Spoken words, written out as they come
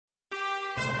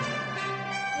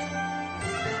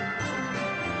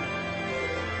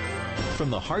from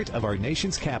the heart of our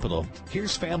nation's capital,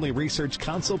 here's Family Research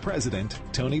Council President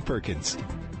Tony Perkins.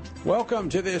 Welcome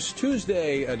to this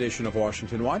Tuesday edition of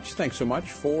Washington Watch. Thanks so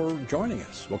much for joining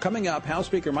us. Well, coming up, House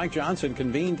Speaker Mike Johnson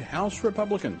convened House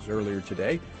Republicans earlier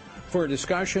today for a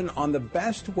discussion on the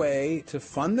best way to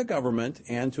fund the government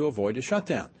and to avoid a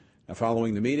shutdown. Now,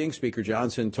 following the meeting, Speaker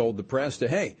Johnson told the press to,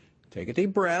 hey, take a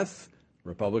deep breath.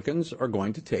 Republicans are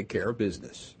going to take care of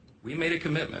business. We made a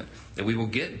commitment that we will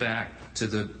get back to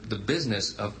the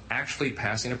business of actually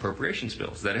passing appropriations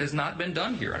bills. That has not been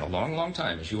done here in a long, long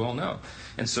time, as you all know.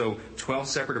 And so 12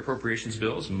 separate appropriations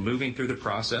bills moving through the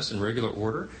process in regular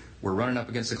order. We're running up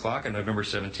against the clock on November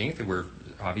 17th, and we're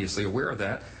obviously aware of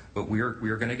that. But we are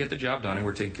going to get the job done, and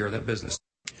we're taking care of that business.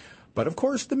 But, of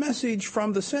course, the message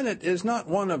from the Senate is not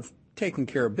one of taking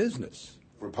care of business.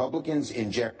 Republicans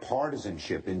inject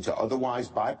partisanship into otherwise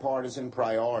bipartisan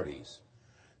priorities.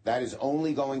 That is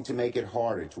only going to make it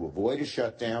harder to avoid a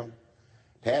shutdown,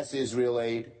 pass Israel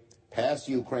aid, pass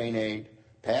Ukraine aid,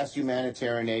 pass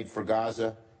humanitarian aid for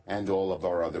Gaza, and all of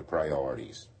our other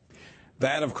priorities.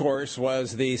 That, of course,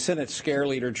 was the Senate scare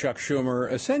leader Chuck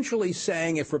Schumer essentially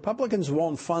saying if Republicans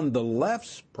won't fund the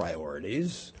left's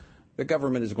priorities, the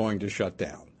government is going to shut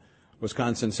down.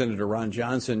 Wisconsin Senator Ron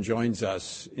Johnson joins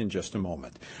us in just a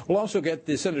moment. We'll also get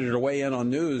the senator to weigh in on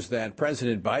news that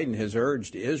President Biden has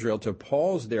urged Israel to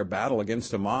pause their battle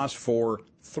against Hamas for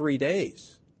 3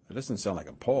 days. That doesn't sound like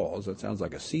a pause. That sounds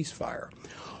like a ceasefire.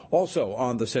 Also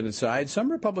on the Senate side,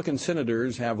 some Republican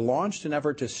senators have launched an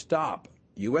effort to stop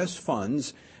U.S.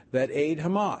 funds that aid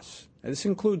Hamas. This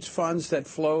includes funds that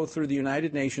flow through the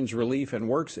United Nations Relief and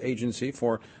Works Agency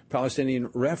for Palestinian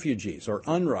Refugees, or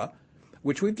UNRWA,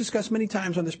 which we've discussed many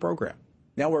times on this program.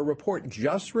 Now, a report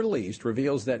just released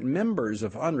reveals that members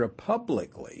of UNRWA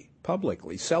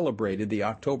publicly celebrated the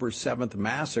October 7th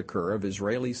massacre of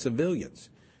Israeli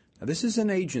civilians. Now, this is an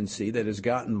agency that has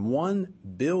gotten $1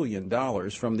 billion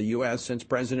from the U.S. since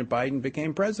President Biden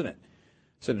became president.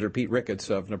 Senator Pete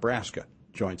Ricketts of Nebraska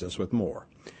joins us with more.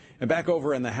 And back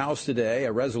over in the House today,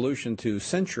 a resolution to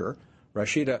censure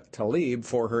Rashida Tlaib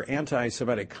for her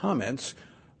anti-Semitic comments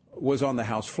was on the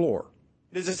House floor.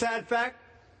 It is a sad fact,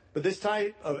 but this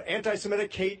type of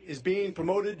anti-Semitic hate is being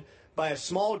promoted by a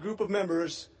small group of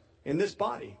members in this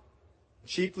body,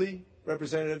 chiefly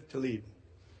Representative Tlaib.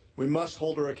 We must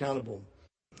hold her accountable.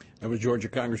 That was Georgia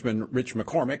Congressman Rich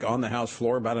McCormick on the House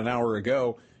floor about an hour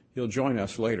ago. He'll join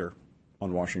us later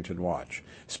on Washington Watch.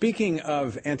 Speaking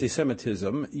of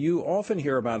anti-Semitism, you often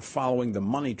hear about following the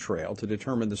money trail to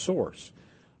determine the source.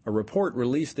 A report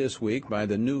released this week by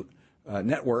the new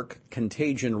Network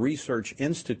Contagion Research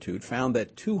Institute found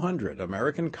that 200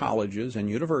 American colleges and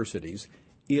universities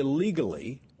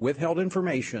illegally withheld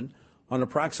information on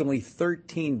approximately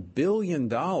 $13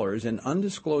 billion in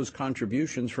undisclosed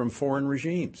contributions from foreign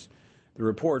regimes. The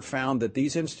report found that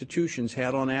these institutions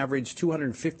had on average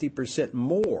 250%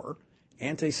 more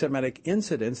anti-Semitic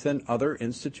incidents than other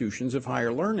institutions of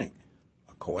higher learning.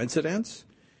 A coincidence?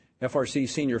 FRC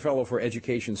Senior Fellow for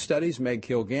Education Studies, Meg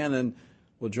Kilgannon,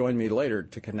 will join me later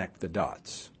to connect the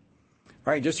dots.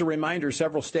 All right, just a reminder,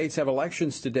 several states have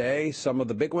elections today. Some of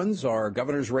the big ones are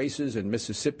governor's races in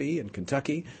Mississippi and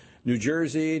Kentucky. New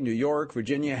Jersey, New York,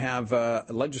 Virginia have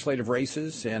legislative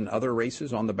races and other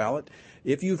races on the ballot.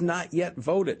 If you've not yet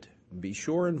voted, be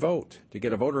sure and vote. To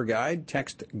get a voter guide,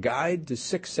 text GUIDE to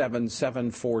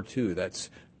 67742.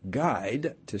 That's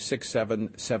GUIDE to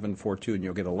 67742, and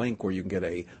you'll get a link where you can get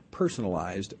a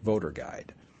personalized voter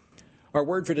guide. Our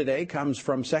word for today comes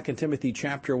from 2 Timothy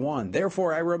chapter 1.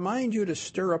 Therefore, I remind you to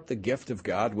stir up the gift of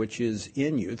God which is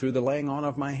in you through the laying on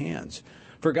of my hands.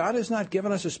 For God has not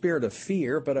given us a spirit of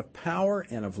fear, but of power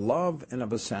and of love and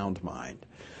of a sound mind.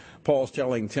 Paul's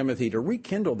telling Timothy to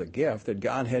rekindle the gift that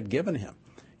God had given him.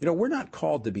 You know, we're not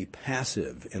called to be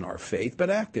passive in our faith, but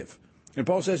active. And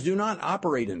Paul says, do not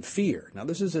operate in fear. Now,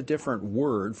 this is a different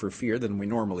word for fear than we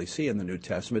normally see in the New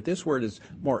Testament. This word is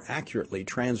more accurately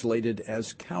translated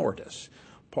as cowardice.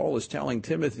 Paul is telling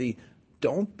Timothy,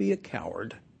 don't be a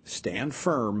coward. Stand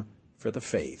firm for the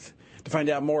faith. To find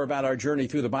out more about our journey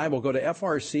through the Bible, go to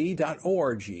frc.org/Bible.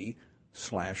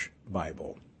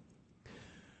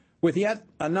 With yet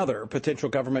another potential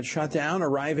government shutdown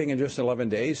arriving in just 11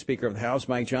 days, Speaker of the House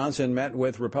Mike Johnson met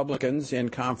with Republicans in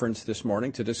conference this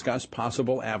morning to discuss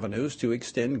possible avenues to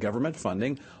extend government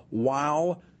funding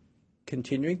while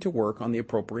continuing to work on the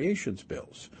appropriations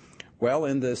bills. Well,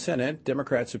 in the Senate,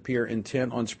 Democrats appear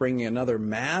intent on springing another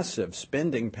massive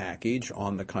spending package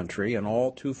on the country, an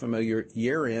all too familiar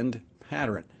year-end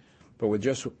pattern. But with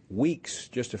just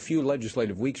a few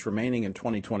legislative weeks remaining in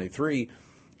 2023,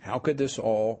 How could this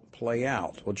all play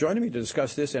out? Well, joining me to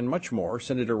discuss this and much more,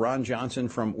 Senator Ron Johnson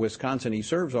from Wisconsin. He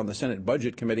serves on the Senate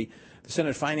Budget Committee, the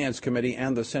Senate Finance Committee,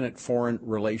 and the Senate Foreign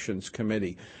Relations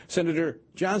Committee. Senator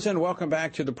Johnson, welcome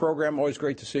back to the program. Always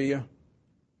great to see you.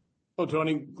 Hello,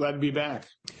 Tony. Glad to be back.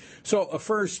 So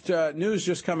first, news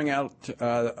just coming out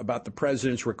about the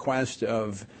president's request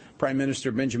of Prime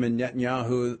Minister Benjamin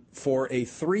Netanyahu for a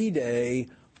 3-day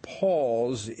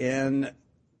pause in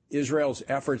Israel's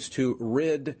efforts to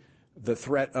rid the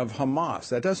threat of Hamas.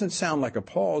 That doesn't sound like a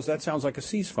pause. That sounds like a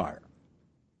ceasefire.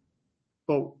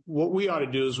 Well, what we ought to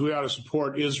do is we ought to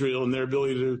support Israel in their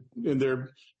ability to, in their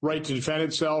right to defend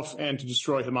itself and to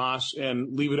destroy Hamas,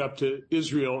 and leave it up to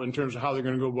Israel in terms of how they're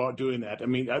going to go about doing that. I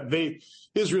mean,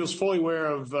 Israel's fully aware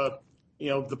of,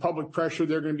 the public pressure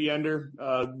they're going to be under.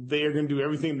 They are going to do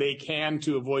everything they can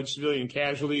to avoid civilian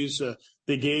casualties.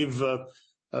 They gave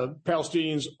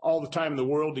Palestinians all the time in the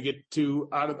world to get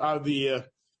out of the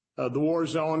war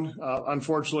zone.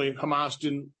 Unfortunately, Hamas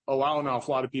didn't allow an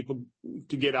awful lot of people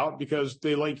to get out because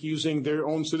they like using their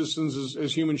own citizens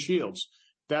as human shields.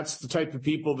 That's the type of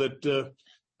people that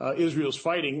Israel's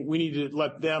fighting. We need to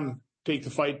let them take the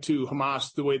fight to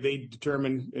Hamas the way they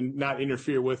determine and not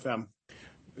interfere with them.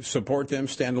 Support them,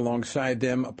 stand alongside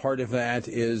them. A part of that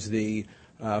is the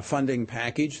funding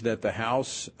package that the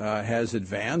House has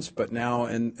advanced, but now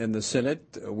in the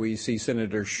Senate, we see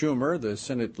Senator Schumer, the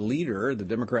Senate leader, the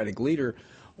Democratic leader,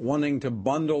 wanting to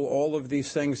bundle all of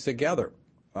these things together,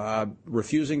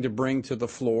 refusing to bring to the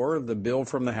floor the bill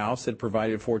from the House that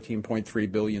provided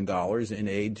 $14.3 billion in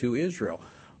aid to Israel.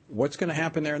 What's going to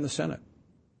happen there in the Senate?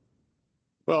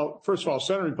 Well, first of all,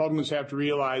 Senate Republicans have to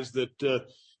realize that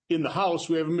in the House,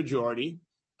 we have a majority.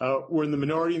 We're in the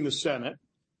minority in the Senate.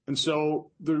 And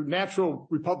so the natural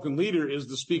Republican leader is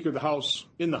the Speaker of the House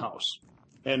in the House.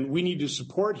 And we need to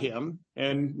support him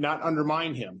and not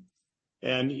undermine him.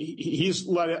 And he's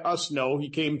let us know. He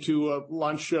came to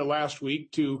lunch last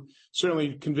week to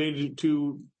certainly convey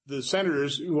to the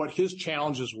senators what his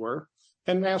challenges were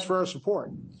and ask for our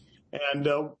support. And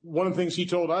one of the things he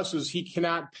told us is he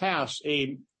cannot pass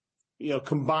a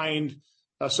combined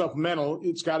supplemental.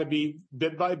 It's got to be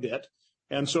bit by bit.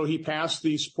 And so he passed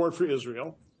the support for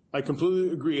Israel. I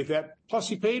completely agree with that. Plus,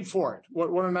 he paid for it.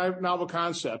 What a novel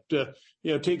concept.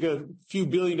 Take a few $1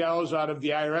 billion out of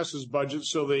the IRS's budget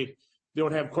so they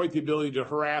don't have quite the ability to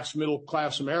harass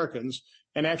middle-class Americans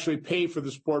and actually pay for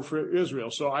the support for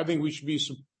Israel. So I think we should be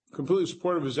completely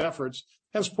supportive of his efforts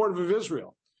and supportive of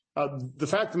Israel. The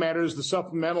fact of the matter is the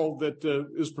supplemental that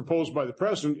is proposed by the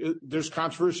president, there's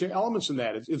controversial elements in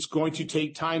that. It's going to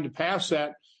take time to pass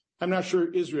that. I'm not sure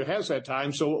Israel has that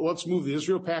time. So let's move the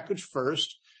Israel package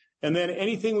first. And then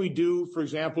anything we do, for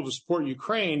example, to support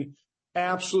Ukraine,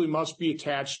 absolutely must be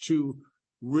attached to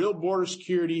real border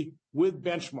security with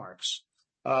benchmarks.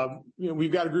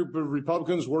 We've got a group of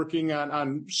Republicans working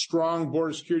on strong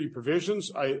border security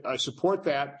provisions. I support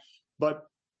that. But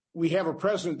we have a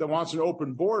president that wants an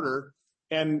open border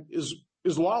and is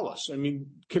lawless. I mean,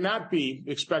 cannot be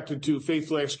expected to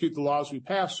faithfully execute the laws we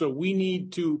pass. So we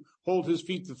need to hold his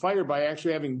feet to the fire by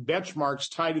actually having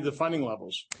benchmarks tied to the funding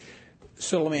levels.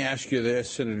 So let me ask you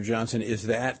this, Senator Johnson, is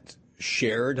that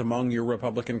shared among your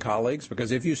Republican colleagues?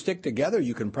 Because if you stick together,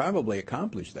 you can probably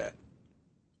accomplish that.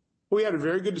 We had a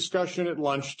very good discussion at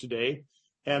lunch today,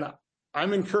 and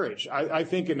I'm encouraged. I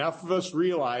think enough of us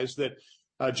realize that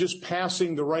just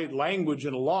passing the right language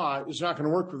in a law is not going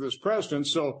to work for this president.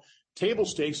 So table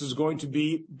stakes is going to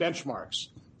be benchmarks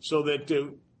so that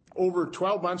over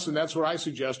 12 months, and that's what I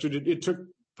suggested, it took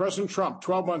President Trump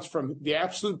 12 months from the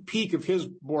absolute peak of his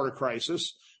border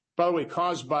crisis, by the way,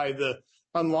 caused by the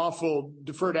unlawful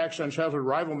deferred action on childhood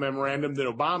arrival memorandum that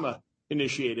Obama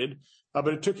initiated. But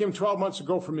it took him 12 months to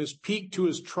go from his peak to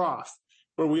his trough,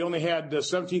 where we only had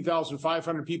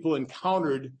 17,500 people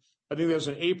encountered. I think that was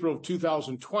in April of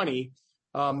 2020,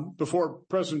 before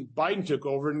President Biden took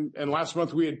over. And last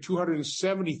month we had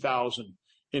 270,000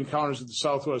 encounters at the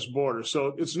southwest border.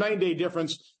 So it's a 9-day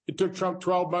difference. It took Trump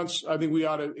 12 months. I think we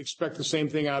ought to expect the same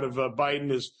thing out of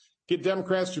Biden, is get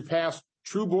Democrats to pass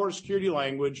true border security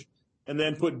language and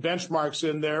then put benchmarks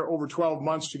in there over 12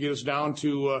 months to get us down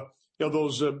to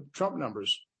those Trump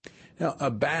numbers. Now,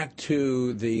 back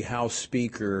to the House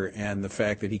Speaker and the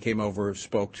fact that he came over,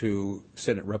 spoke to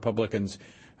Senate Republicans.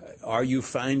 Are you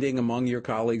finding among your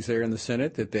colleagues there in the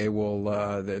Senate that they're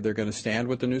going to stand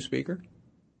with the new Speaker?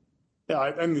 Yeah,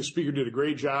 I think the Speaker did a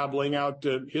great job laying out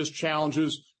his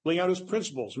challenges, laying out his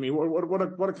principles. I mean,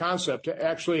 what a concept, to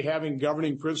actually having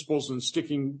governing principles and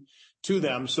sticking to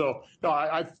them. So, no,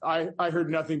 I heard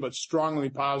nothing but strongly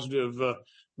positive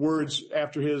words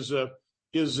after his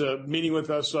meeting with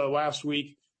us last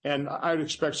week. And I'd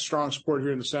expect strong support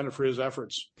here in the Senate for his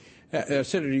efforts.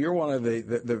 Senator, you're one of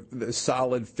the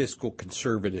solid fiscal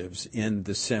conservatives in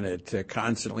the Senate,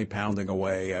 constantly pounding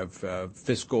away of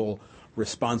fiscal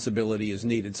responsibility is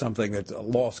needed, something that's a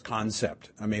lost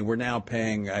concept. I mean, we're now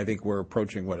paying, I think we're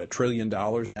approaching, $1 trillion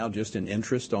now just in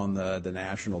interest on the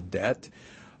national debt.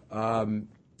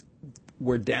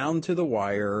 We're down to the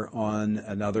wire on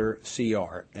another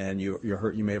CR, and you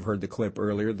may have heard the clip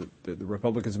earlier. The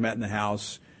Republicans met in the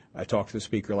House. I talked to the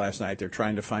Speaker last night. They're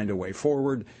trying to find a way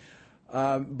forward.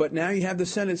 But now you have the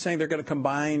Senate saying they're going to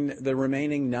combine the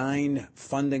remaining 9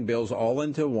 funding bills all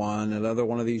into one, another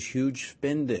one of these huge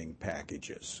spending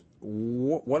packages.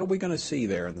 What are we going to see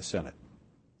there in the Senate?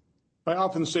 I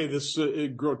often say this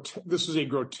is a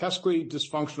grotesquely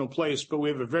dysfunctional place, but we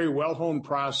have a very well-honed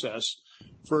process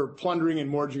for plundering and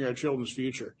mortgaging our children's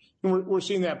future. And we're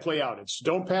seeing that play out. It's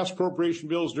don't pass appropriation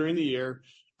bills during the year,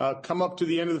 come up to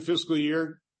the end of the fiscal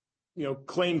year,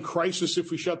 claim crisis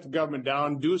if we shut the government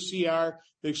down, do a CR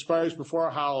that expires before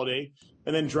a holiday,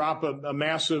 and then drop a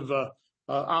massive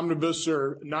omnibus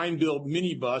or 9-bill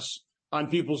minibus on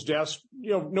people's desks.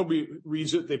 Nobody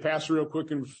reads it. They pass it real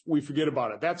quick and we forget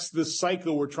about it. That's the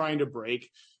cycle we're trying to break.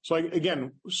 So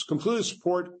again, completely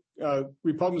support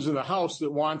Republicans in the House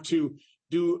that want to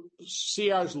do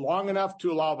CRs long enough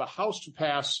to allow the House to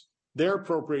pass their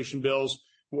appropriation bills.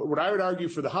 What I would argue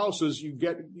for the House is you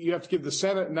have to give the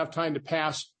Senate enough time to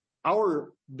pass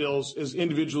our bills as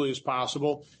individually as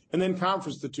possible and then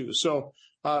conference the two. So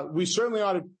we certainly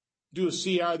ought to do a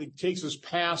CR that takes us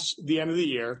past the end of the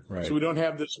year, right, so we don't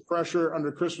have this pressure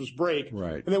under Christmas break.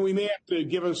 Right. And then we may have to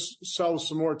give ourselves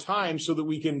some more time so that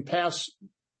we can pass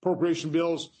appropriation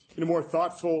bills in a more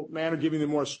thoughtful manner, giving them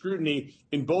more scrutiny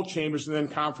in both chambers and then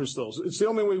conference those. It's the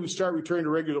only way we start returning to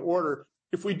regular order.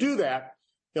 If we do that,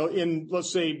 in,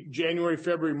 let's say, January,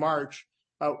 February, March,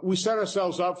 we set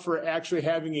ourselves up for actually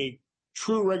having a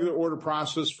true regular order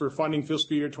process for funding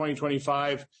fiscal year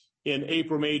 2025 in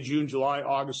April, May, June, July,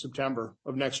 August, September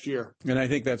of next year. And I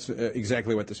think that's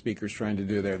exactly what the Speaker's trying to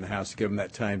do there in the House, to give them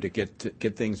that time to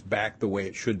get things back the way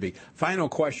it should be. Final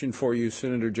question for you,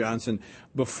 Senator Johnson.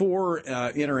 Before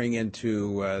entering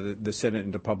into the Senate,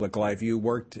 into public life, you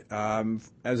worked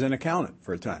as an accountant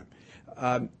for a time.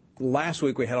 Last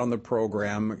week we had on the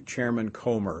program Chairman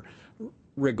Comer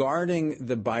regarding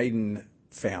the Biden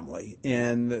family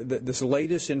and this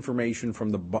latest information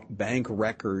from the bank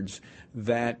records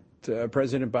that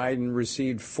President Biden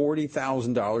received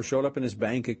 $40,000, showed up in his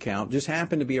bank account, just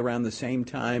happened to be around the same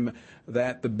time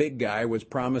that the big guy was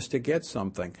promised to get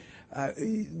something.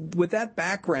 With that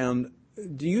background,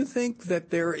 do you think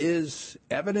that there is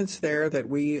evidence there that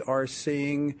we are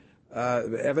seeing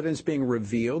evidence being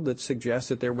revealed that suggests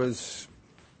that there was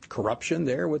corruption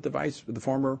there with the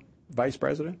former vice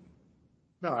president?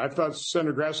 No, I thought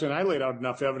Senator Grassley and I laid out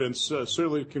enough evidence,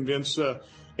 certainly to convince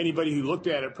anybody who looked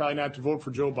at it probably not to vote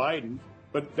for Joe Biden,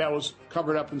 but that was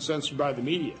covered up and censored by the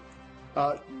media.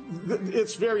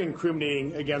 It's very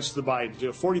incriminating against the Bidens.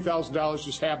 $40,000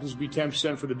 just happens to be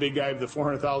 10% for the big guy of the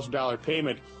 $400,000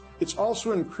 payment. It's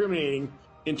also incriminating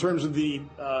in terms of the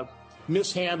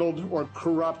mishandled or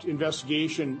corrupt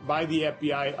investigation by the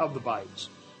FBI of the Bidens.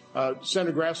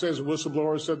 Senator Grassley, as a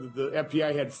whistleblower, said that the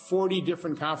FBI had 40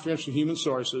 different confidential human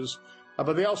sources,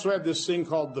 but they also had this thing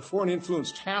called the Foreign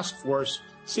Influence Task Force.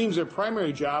 Seems their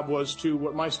primary job was to,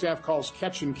 what my staff calls,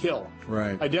 catch and kill.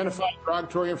 Right. Identify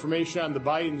derogatory information on the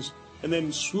Bidens and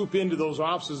then swoop into those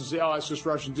offices and say, oh, that's just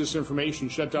Russian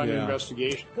disinformation, shut down your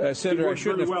investigation. Senator, I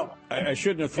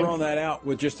shouldn't have thrown that out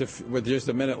with just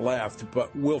a minute left,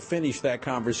 but we'll finish that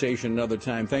conversation another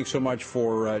time. Thanks so much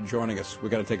for joining us.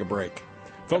 We've got to take a break.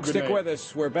 Folks, stick with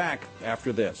us. We're back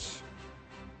after this.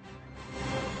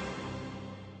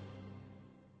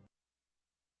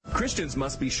 Christians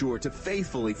must be sure to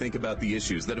faithfully think about the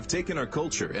issues that have taken our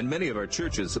culture and many of our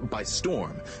churches by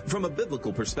storm from a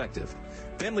biblical perspective.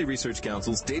 Family Research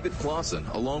Council's David Clausen,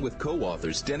 along with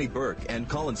co-authors Denny Burke and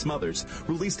Colin Smothers,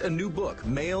 released a new book,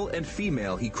 Male and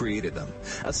Female, He Created Them,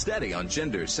 a study on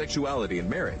gender, sexuality, and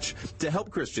marriage to help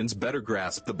Christians better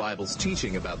grasp the Bible's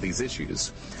teaching about these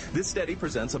issues. This study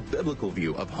presents a biblical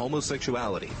view of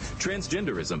homosexuality,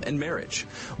 transgenderism, and marriage.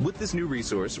 With this new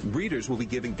resource, readers will be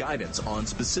given guidance on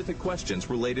specific specific questions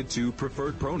related to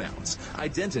preferred pronouns,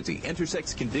 identity,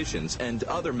 intersex conditions, and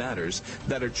other matters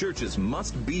that our churches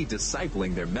must be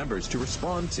discipling their members to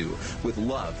respond to with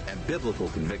love and biblical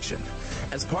conviction.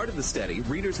 As part of the study,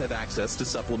 readers have access to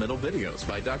supplemental videos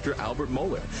by Dr. Albert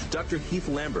Mohler, Dr. Heath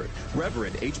Lambert,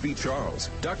 Reverend H.B. Charles,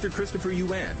 Dr. Christopher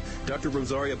Yuan, Dr.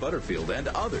 Rosaria Butterfield, and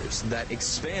others that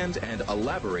expand and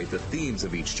elaborate the themes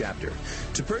of each chapter.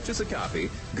 To purchase a copy,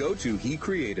 go to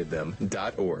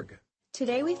hecreatedthem.org.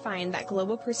 Today we find that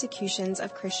global persecutions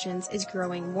of Christians is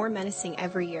growing more menacing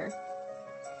every year.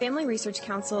 Family Research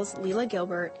Council's Leila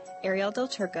Gilbert, Ariel Del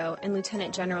Turco, and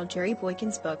Lieutenant General Jerry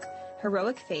Boykin's book,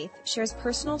 Heroic Faith, shares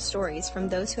personal stories from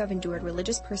those who have endured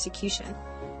religious persecution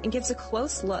and gives a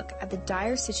close look at the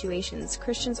dire situations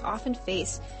Christians often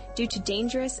face due to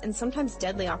dangerous and sometimes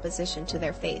deadly opposition to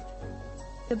their faith.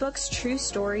 The book's true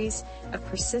stories of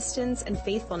persistence and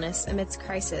faithfulness amidst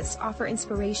crisis offer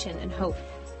inspiration and hope.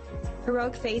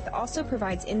 Heroic Faith also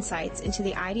provides insights into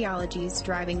the ideologies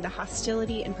driving the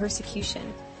hostility and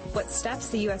persecution, what steps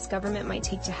the U.S. government might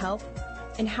take to help,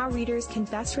 and how readers can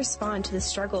best respond to the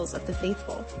struggles of the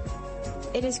faithful.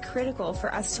 It is critical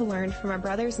for us to learn from our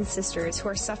brothers and sisters who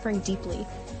are suffering deeply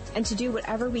and to do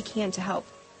whatever we can to help.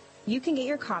 You can get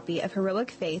your copy of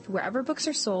Heroic Faith wherever books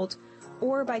are sold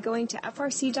or by going to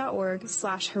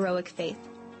frc.org/heroicfaith.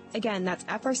 Again, that's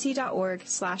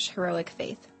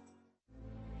frc.org/heroicfaith.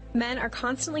 Men are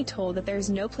constantly told that there is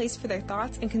no place for their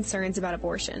thoughts and concerns about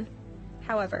abortion.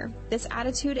 However, this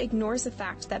attitude ignores the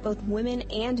fact that both women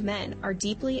and men are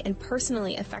deeply and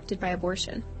personally affected by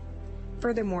abortion.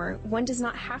 Furthermore, one does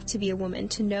not have to be a woman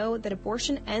to know that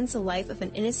abortion ends the life of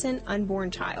an innocent,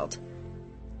 unborn child.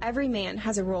 Every man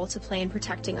has a role to play in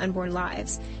protecting unborn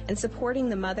lives and supporting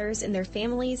the mothers in their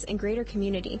families and greater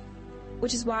community,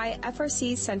 which is why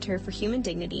FRC's Center for Human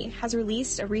Dignity has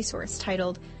released a resource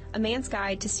titled A Man's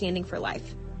Guide to Standing for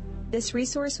Life. This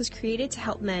resource was created to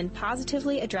help men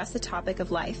positively address the topic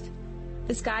of life.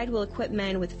 This guide will equip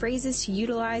men with phrases to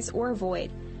utilize or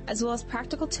avoid, as well as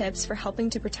practical tips for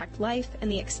helping to protect life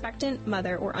and the expectant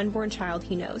mother or unborn child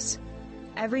he knows.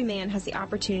 Every man has the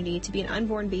opportunity to be an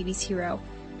unborn baby's hero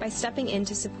by stepping in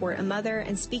to support a mother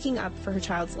and speaking up for her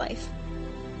child's life.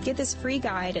 Get this free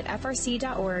guide at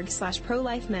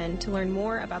frc.org/prolifemen to learn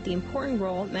more about the important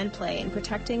role men play in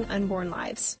protecting unborn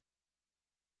lives.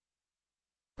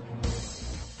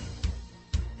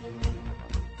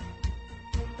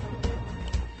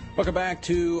 Welcome back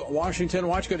to Washington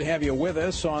Watch. Good to have you with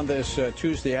us on this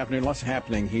Tuesday afternoon. Lots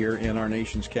happening here in our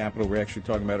nation's capital. We're actually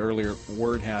talking about earlier.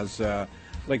 Word has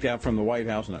leaked out from the White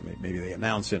House, not maybe they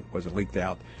announced it, wasn't leaked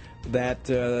out, that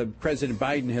President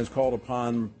Biden has called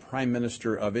upon Prime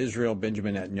Minister of Israel,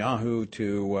 Benjamin Netanyahu,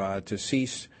 to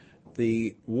cease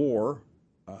the war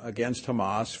against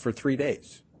Hamas for 3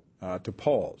 days, to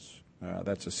pause.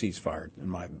 That's a ceasefire, in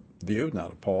my view,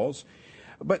 not a pause.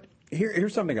 But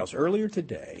here's something else. Earlier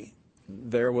today,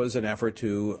 there was an effort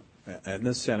in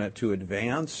the Senate to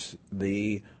advance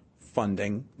the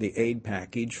funding, the aid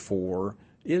package for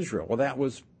Israel. Well, that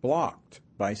was blocked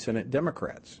by Senate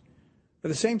Democrats. At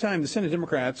the same time, the Senate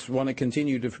Democrats want to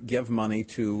continue to give money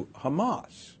to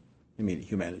Hamas,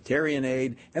 humanitarian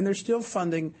aid, and they're still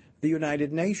funding the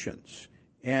United Nations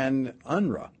and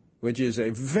UNRWA, which is a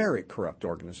very corrupt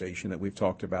organization that we've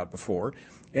talked about before.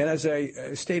 And as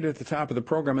I stated at the top of the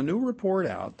program, a new report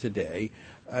out today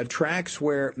tracks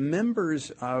where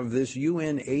members of this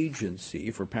UN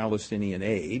agency for Palestinian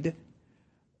aid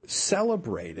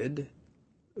celebrated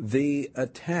the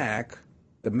attack,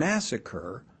 the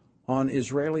massacre on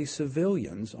Israeli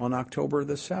civilians on October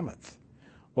the 7th.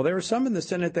 Well, there were some in the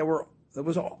Senate that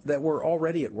were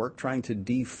already at work trying to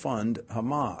defund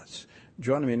Hamas.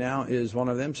 Joining me now is one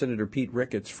of them, Senator Pete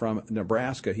Ricketts from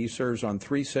Nebraska. He serves on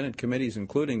 3 Senate committees,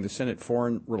 including the Senate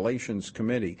Foreign Relations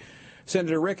Committee.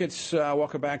 Senator Ricketts,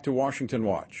 welcome back to Washington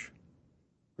Watch.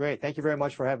 Great. Thank you very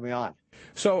much for having me on.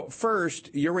 So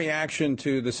first, your reaction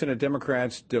to the Senate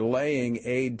Democrats delaying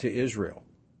aid to Israel.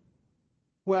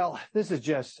 Well, this is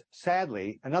just,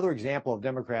 sadly, another example of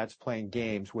Democrats playing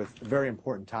games with a very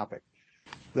important topic.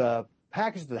 The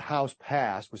package that the House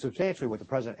passed was substantially what the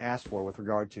president asked for with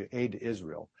regard to aid to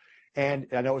Israel. And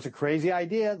I know it's a crazy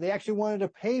idea. They actually wanted to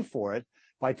pay for it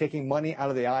by taking money out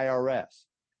of the IRS.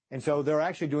 And so they're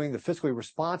actually doing the fiscally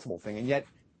responsible thing. And yet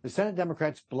the Senate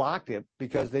Democrats blocked it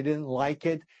because they didn't like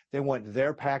it. They want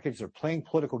their package. They're playing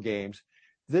political games.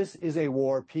 This is a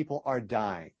war. People are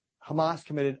dying. Hamas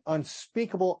committed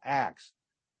unspeakable acts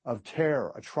of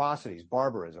terror, atrocities,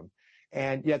 barbarism.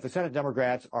 And yet the Senate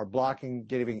Democrats are blocking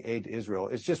giving aid to Israel.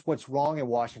 It's just what's wrong in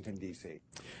Washington, D.C.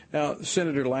 Now,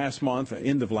 Senator,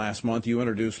 end of last month, you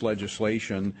introduced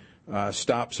legislation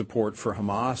Stop Support for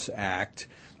Hamas Act,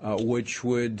 which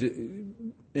would,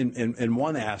 in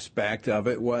one aspect of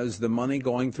it, was the money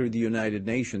going through the United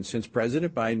Nations. Since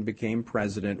President Biden became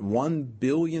president, $1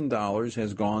 billion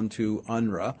has gone to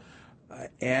UNRWA,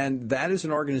 and that is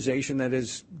an organization that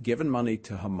has given money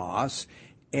to Hamas.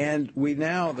 And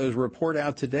there's a report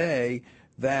out today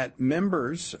that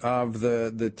members of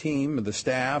the team, the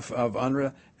staff of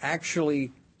UNRWA,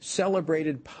 actually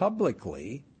celebrated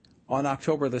publicly on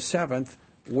October the 7th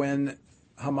when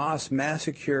Hamas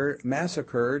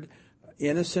massacred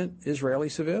innocent Israeli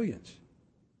civilians.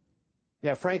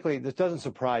 Yeah, frankly, this doesn't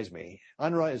surprise me.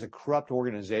 UNRWA is a corrupt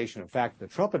organization. In fact, the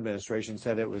Trump administration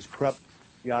said it was corrupt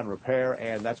beyond repair,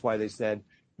 and that's why they said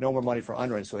no more money for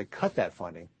UNRWA, and so they cut that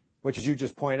funding, which, as you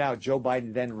just pointed out, Joe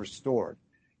Biden then restored.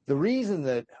 The reason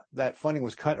that funding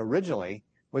was cut originally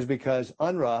was because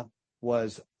UNRWA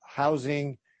was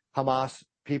housing Hamas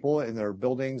people in their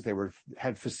buildings. They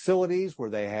had facilities where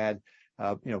they had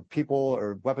people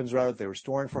or weapons rather they were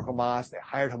storing for Hamas. They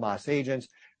hired Hamas agents.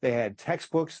 They had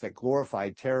textbooks that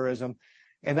glorified terrorism.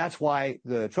 And that's why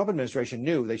the Trump administration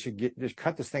knew they should just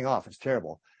cut this thing off. It's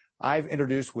terrible. I've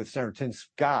introduced with Senator Tim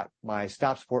Scott my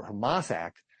Stop Support Hamas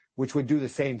Act, which would do the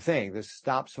same thing. This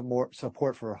Stop Support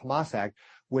for Hamas Act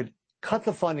would cut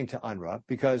the funding to UNRWA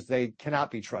because they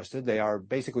cannot be trusted. They are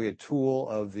basically a tool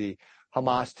of the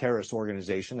Hamas terrorist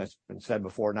organization. That's been said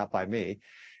before, not by me.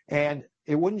 And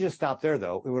it wouldn't just stop there,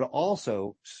 though. It would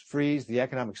also freeze the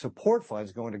economic support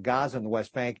funds going to Gaza and the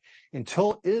West Bank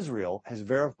until Israel has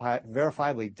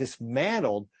verifiably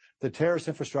dismantled the terrorist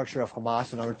infrastructure of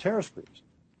Hamas and other terrorist groups.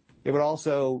 It would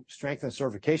also strengthen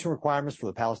certification requirements for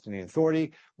the Palestinian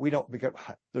Authority. There's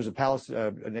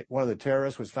one of the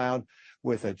terrorists was found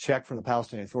with a check from the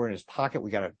Palestinian Authority in his pocket.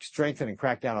 We got to strengthen and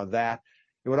crack down on that.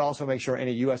 It would also make sure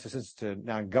any U.S. assistance to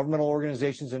non-governmental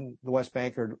organizations in the West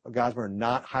Bank or Gaza are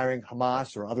not hiring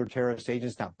Hamas or other terrorist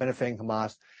agents, not benefiting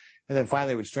Hamas. And then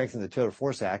finally, it would strengthen the Taylor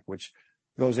Force Act, which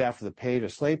goes after the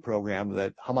pay-to-slave program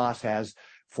that Hamas has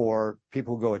for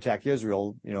people who go attack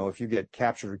Israel. If you get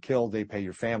captured or killed, they pay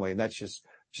your family. And that's just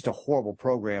a horrible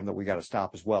program that we got to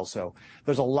stop as well. So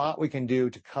there's a lot we can do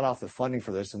to cut off the funding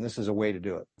for this, and this is a way to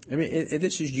do it. I mean,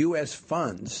 this is U.S.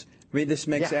 funds. I mean, this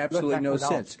makes absolutely no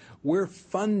sense. We're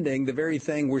funding the very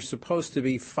thing we're supposed to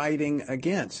be fighting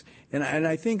against. And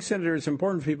I think, Senator, it's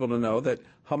important for people to know that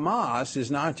Hamas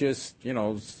is not just,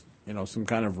 some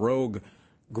kind of rogue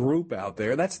group out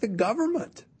there. That's the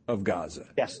government of Gaza.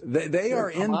 Yes. They are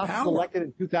in power. Hamas was elected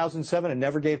in 2007 and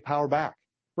never gave power back.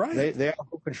 Right. They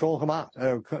control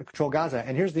control Gaza.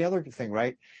 And here's the other thing,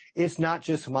 right? It's not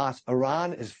just Hamas.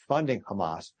 Iran is funding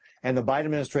Hamas. And the Biden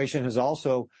administration has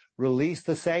also released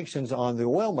the sanctions on the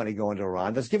oil money going to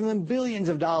Iran. That's given them billions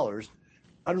of dollars.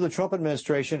 Under the Trump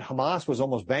administration, Hamas was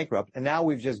almost bankrupt. And now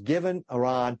we've just given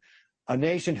Iran, a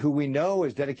nation who we know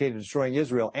is dedicated to destroying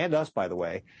Israel, and us, by the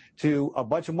way, to a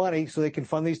bunch of money so they can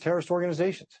fund these terrorist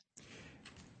organizations.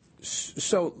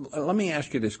 So let me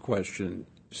ask you this question,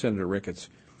 Senator Ricketts.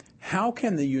 How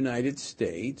can the United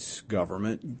States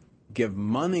government give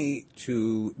money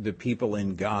to the people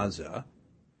in Gaza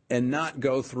and not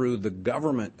go through the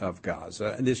government of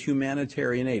Gaza, this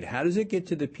humanitarian aid? How does it get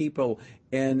to the people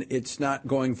and it's not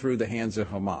going through the hands of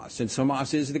Hamas, since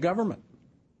Hamas is the government?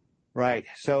 Right.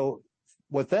 So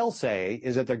what they'll say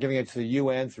is that they're giving it to the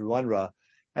UN through UNRWA,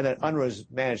 and that UNRWA is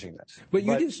managing this. But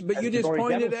you just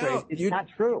pointed out it's not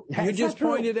true. You just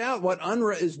pointed out what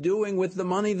UNRWA is doing with the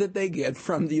money that they get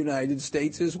from the United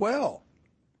States as well.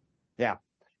 Yeah.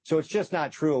 So it's just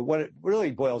not true. What it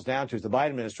really boils down to is the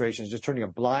Biden administration is just turning a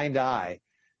blind eye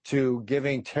to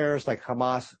giving terrorists like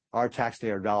Hamas our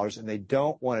taxpayer dollars, and they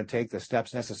don't want to take the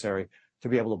steps necessary to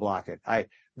be able to block it.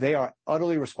 They are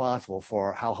utterly responsible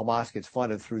for how Hamas gets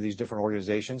funded through these different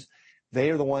organizations. They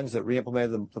are the ones that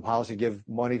re-implemented the policy to give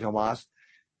money to Hamas.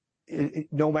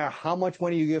 No matter how much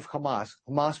money you give Hamas,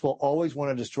 Hamas will always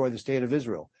want to destroy the state of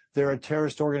Israel. They're a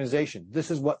terrorist organization.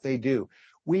 This is what they do.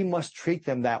 We must treat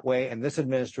them that way, and this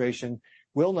administration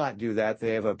will not do that.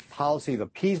 They have a policy of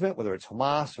appeasement, whether it's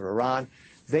Hamas or Iran.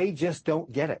 They just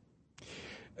don't get it.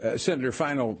 Senator,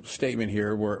 final statement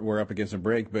here. We're up against a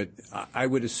break, but I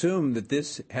would assume that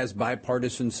this has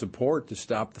bipartisan support to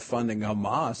stop the funding of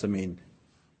Hamas. I mean,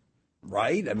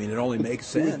 right? I mean, it only makes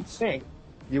sense.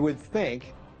 You would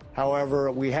think.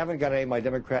 However, we haven't got any of my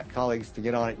Democrat colleagues to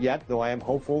get on it yet, though I am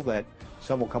hopeful that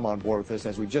some will come on board with this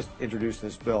as we just introduced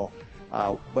this bill.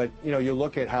 But, you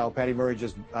look at how Patty Murray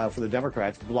just, for the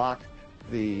Democrats, blocked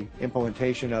the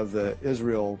implementation of the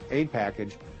Israel aid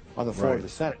package on the floor of the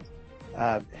Senate.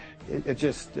 It's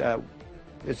just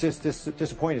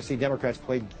disappointing to see Democrats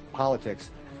play politics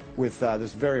with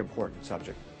this very important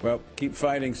subject. Well, keep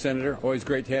fighting, Senator. Always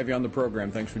great to have you on the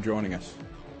program. Thanks for joining us.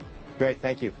 Great,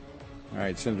 thank you. All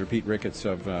right, Senator Pete Ricketts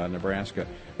of Nebraska. All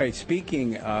right,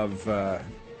 speaking of, well,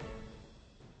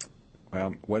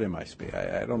 what am I speaking?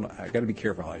 I don't know. I got to be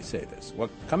careful how I say this.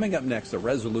 Well, coming up next, a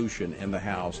resolution in the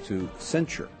House to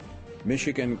censure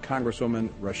Michigan Congresswoman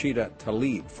Rashida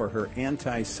Tlaib for her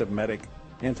anti-Semitic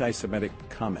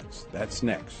comments. That's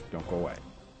next. Don't go away.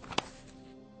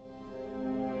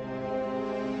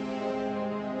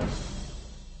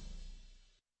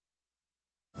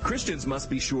 Christians must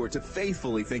be sure to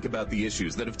faithfully think about the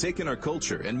issues that have taken our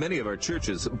culture and many of our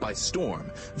churches by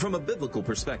storm from a biblical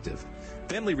perspective.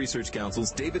 Family Research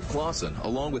Council's David Clausen,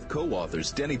 along with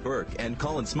co-authors Denny Burke and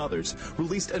Colin Smothers,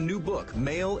 released a new book,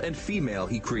 Male and Female,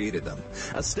 He Created Them,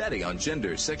 a study on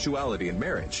gender, sexuality, and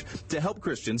marriage to help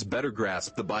Christians better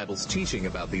grasp the Bible's teaching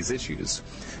about these issues.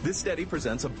 This study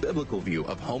presents a biblical view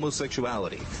of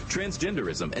homosexuality,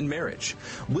 transgenderism, and marriage.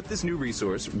 With this new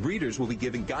resource, readers will be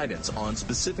given guidance on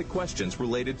specific questions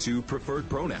related to preferred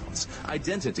pronouns,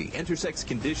 identity, intersex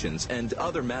conditions, and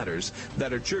other matters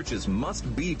that our churches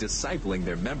must be discipling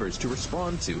their members to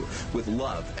respond to with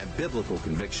love and biblical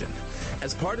conviction.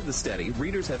 As part of the study,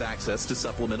 readers have access to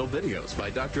supplemental videos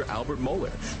by Dr. Albert Mohler,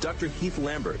 Dr. Heath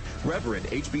Lambert, Reverend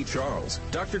H.B. Charles,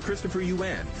 Dr. Christopher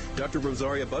Yuan, Dr.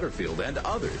 Rosaria Butterfield, and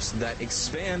others that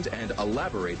expand and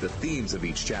elaborate the themes of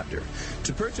each chapter.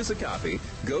 To purchase a copy,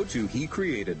 go to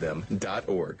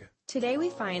HeCreatedThem.org. Today we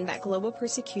find that global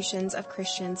persecutions of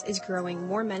Christians is growing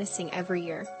more menacing every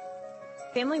year.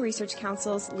 Family Research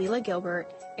Council's Leila Gilbert,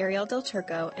 Ariel Del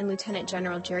Turco, and Lieutenant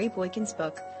General Jerry Boykin's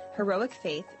book, Heroic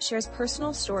Faith, shares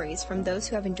personal stories from those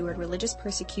who have endured religious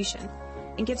persecution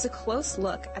and gives a close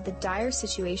look at the dire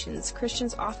situations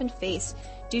Christians often face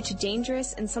due to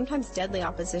dangerous and sometimes deadly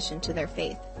opposition to their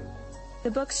faith.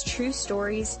 The book's true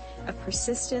stories of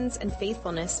persistence and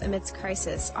faithfulness amidst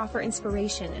crisis offer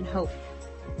inspiration and hope.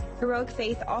 Heroic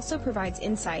Faith also provides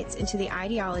insights into the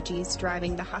ideologies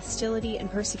driving the hostility and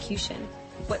persecution,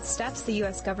 what steps the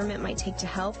U.S. government might take to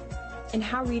help, and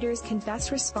how readers can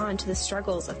best respond to the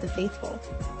struggles of the faithful.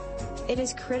 It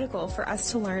is critical for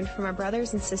us to learn from our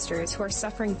brothers and sisters who are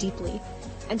suffering deeply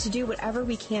and to do whatever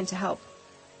we can to help.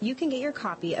 You can get your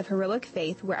copy of Heroic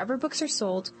Faith wherever books are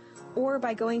sold or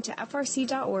by going to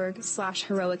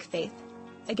frc.org/heroicfaith.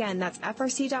 Again, that's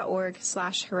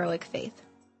frc.org/heroicfaith.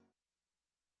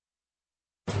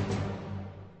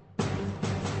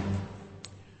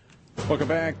 Welcome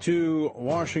back to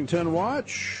Washington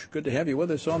Watch. Good to have you with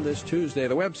us on this Tuesday.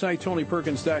 The website,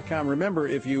 TonyPerkins.com. Remember,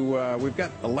 if you we've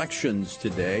got elections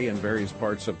today in various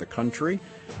parts of the country,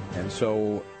 and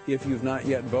so if you've not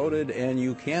yet voted and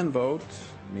you can vote,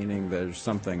 meaning there's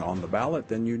something on the ballot,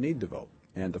 then you need to vote.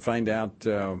 And to find out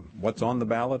what's on the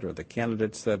ballot or the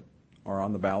candidates that are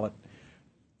on the ballot,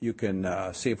 you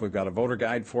can see if we've got a voter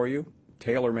guide for you,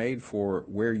 tailor-made for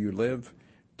where you live.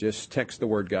 Just text the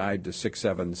word guide to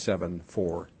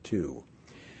 67742.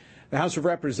 The House of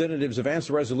Representatives advanced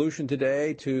a resolution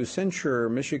today to censure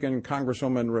Michigan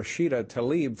Congresswoman Rashida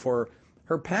Tlaib for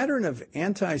her pattern of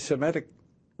anti-Semitic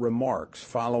remarks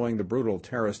following the brutal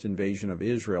terrorist invasion of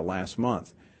Israel last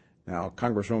month. Now,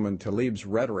 Congresswoman Tlaib's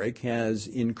rhetoric has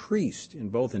increased in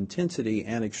both intensity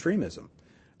and extremism,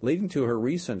 leading to her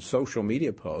recent social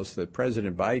media post that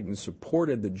President Biden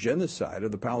supported the genocide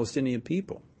of the Palestinian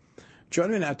people.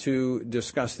 Joining me now to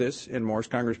discuss this and more is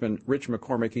Congressman Rich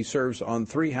McCormick. He serves on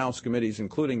 3 House committees,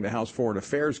 including the House Foreign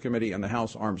Affairs Committee and the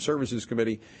House Armed Services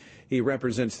Committee. He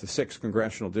represents the 6th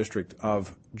Congressional District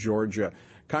of Georgia.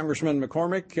 Congressman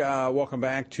McCormick, welcome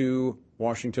back to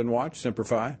Washington Watch. Semper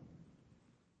Fi.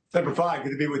 Semper Fi.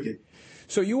 Good to be with you.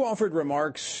 So you offered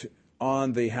remarks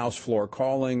on the House floor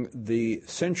calling the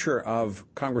censure of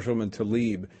Congresswoman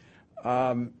Tlaib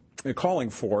calling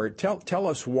for it. Tell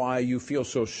us why you feel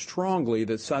so strongly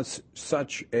that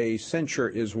such a censure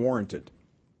is warranted.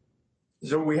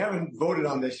 So we haven't voted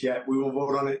on this yet. We will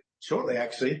vote on it shortly,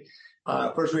 actually.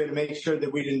 First, we had to make sure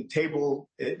that we didn't table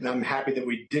it, and I'm happy that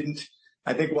we didn't.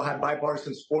 I think we'll have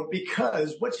bipartisan support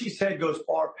because what she said goes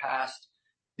far past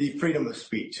the freedom of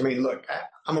speech. I mean, look,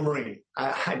 I'm a Marine.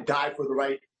 I died for the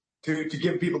right to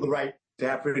give people the right to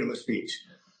have freedom of speech.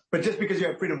 But just because you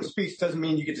have freedom of speech doesn't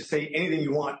mean you get to say anything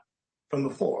you want from the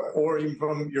floor or even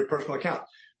from your personal account.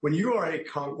 When you are a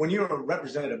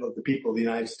representative of the people of the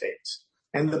United States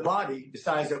and the body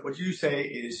decides that what you say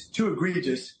is too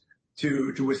egregious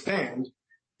to withstand,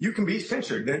 you can be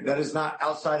censured. That is not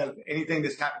outside of anything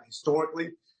that's happened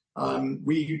historically.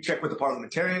 We check with the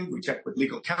parliamentarian, we check with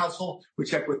legal counsel, we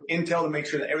check with intel to make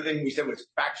sure that everything we said was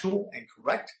factual and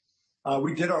correct.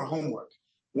 We did our homework.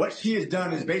 What she has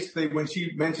done is basically when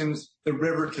she mentions the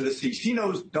river to the sea, she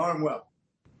knows darn well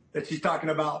that she's talking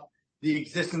about the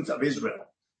existence of Israel,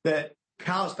 that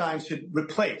Palestine should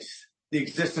replace the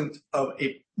existence of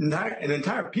an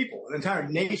entire people, an entire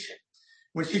nation.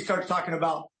 When she starts talking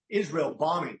about Israel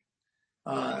bombing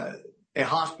a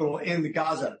hospital in the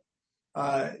Gaza,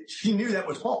 she knew that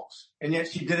was false, and yet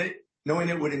she did it knowing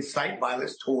it would incite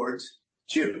violence towards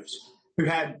Jews. We've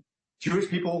had Jewish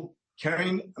people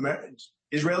carrying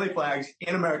Israeli flags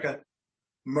in America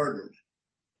murdered.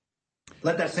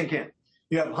 Let that sink in.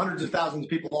 You have hundreds of thousands of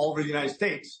people all over the United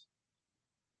States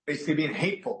basically being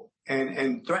hateful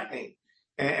and threatening,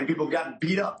 and people got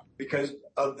beat up because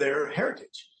of their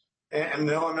heritage. And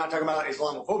no, I'm not talking about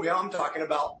Islamophobia. I'm talking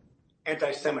about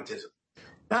anti-Semitism.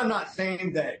 Now, I'm not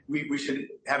saying that we should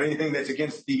have anything that's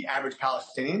against the average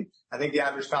Palestinian. I think the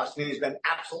average Palestinian has been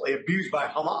absolutely abused by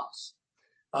Hamas.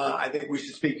 I think we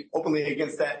should speak openly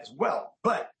against that as well.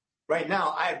 But right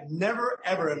now, I've never,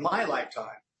 ever in my lifetime,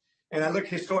 and I look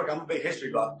historic, I'm a big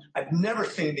history buff, I've never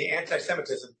seen the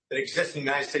anti-Semitism that exists in the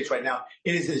United States right now.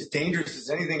 It is as dangerous as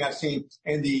anything I've seen,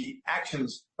 and the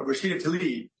actions of Rashida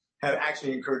Tlaib have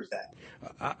actually encouraged that.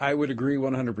 I would agree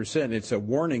 100%. It's a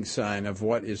warning sign of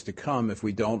what is to come if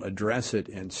we don't address it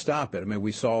and stop it. I mean,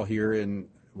 we saw here in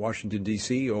Washington,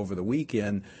 D.C. over the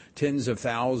weekend, tens of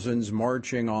thousands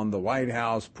marching on the White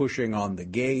House, pushing on the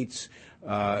gates,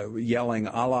 yelling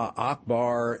Allah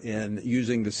Akbar and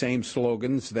using the same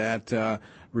slogans that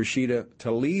Rashida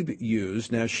Tlaib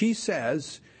used. Now, she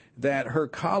says that her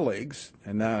colleagues,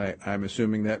 and I'm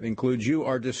assuming that includes you,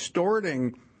 are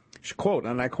distorting, quote,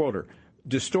 and I quote her,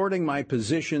 distorting my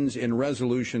positions in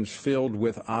resolutions filled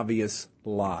with obvious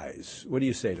lies. What do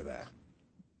you say to that?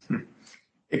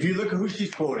 If you look at who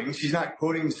she's quoting, she's not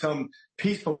quoting some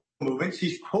peaceful movement.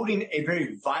 She's quoting a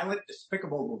very violent,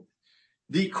 despicable movement.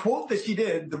 The quote that she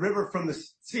did, the river from the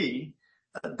sea,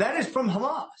 that is from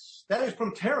Hamas. That is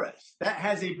from terrorists. That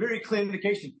has a very clear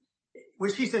indication.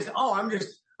 When she says, "Oh, I'm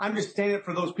just standing up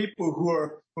for those people who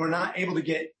are not able to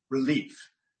get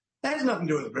relief," that has nothing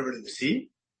to do with the river to the sea.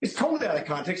 It's totally out of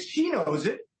context. She knows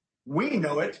it. We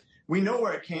know it. We know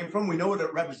where it came from. We know what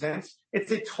it represents.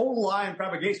 It's a total lie and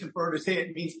propagation for her to say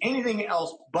it means anything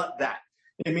else but that.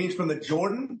 It means from the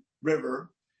Jordan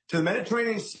River to the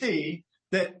Mediterranean Sea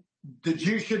that the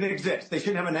Jews shouldn't exist. They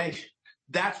shouldn't have a nation.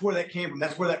 That's where that came from.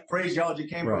 That's where that phraseology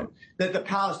came from. That the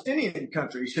Palestinian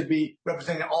country should be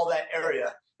representing all that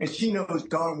area. And she knows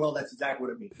darn well that's exactly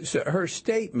what it means. So her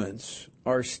statements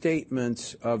are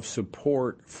statements of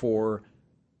support for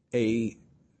a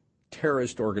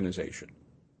terrorist organization.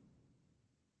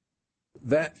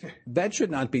 That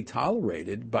should not be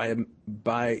tolerated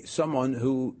by someone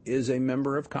who is a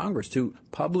member of Congress to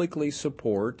publicly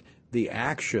support the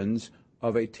actions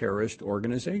of a terrorist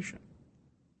organization.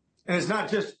 And it's not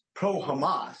just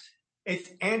pro-Hamas, it's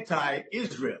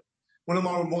anti-Israel, one of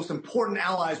our most important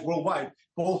allies worldwide,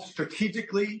 both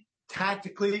strategically,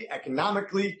 tactically,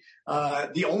 economically,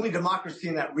 the only democracy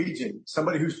in that region,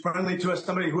 somebody who's friendly to us,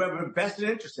 somebody who have a vested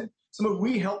interest in, somebody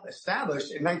we helped establish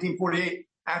in 1948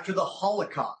 after the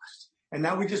Holocaust. And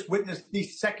now we just witnessed the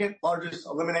second largest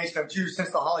elimination of Jews since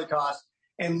the Holocaust.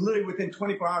 And literally within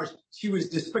 24 hours, she was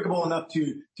despicable enough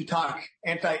to talk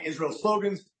anti-Israel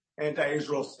slogans,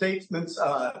 anti-Israel statements,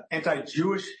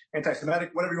 anti-Jewish, anti-Semitic,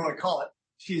 whatever you want to call it.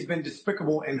 She's been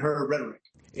despicable in her rhetoric.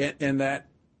 And that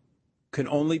can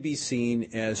only be seen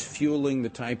as fueling the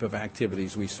type of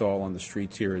activities we saw on the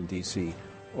streets here in D.C.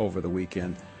 over the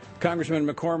weekend. Congressman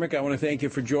McCormick, I want to thank you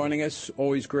for joining us.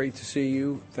 Always great to see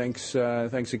you. Thanks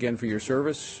again for your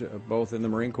service, both in the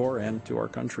Marine Corps and to our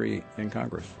country in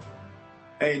Congress.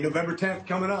 Hey, November 10th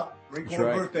coming up. Marine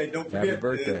Corps birthday. Don't forget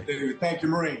to thank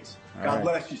your Marines. God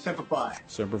bless you. Semper Fi.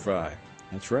 Semper Fi.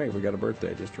 That's right. We got a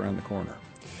birthday just around the corner.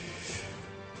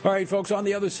 All right, folks, on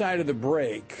the other side of the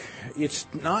break, it's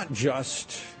not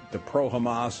just the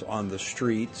pro-Hamas on the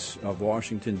streets of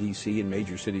Washington, D.C. and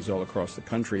major cities all across the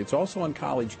country. It's also on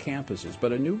college campuses.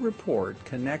 But a new report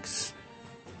connects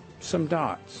some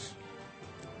dots.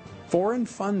 Foreign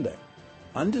funding,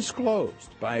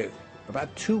 undisclosed by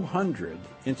about 200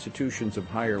 institutions of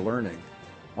higher learning,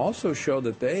 also show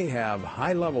that they have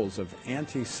high levels of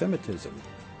anti-Semitism.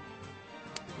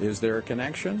 Is there a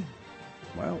connection?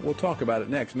 Well, we'll talk about it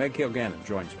next. Meg Kilgannon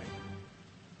joins me.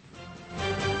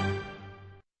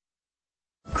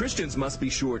 Christians must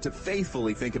be sure to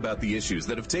faithfully think about the issues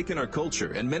that have taken our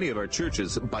culture and many of our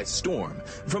churches by storm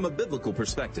from a biblical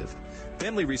perspective.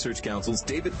 Family Research Council's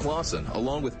David Clausen,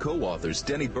 along with co-authors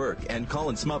Denny Burke and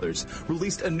Colin Smothers,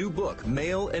 released a new book,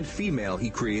 Male and Female,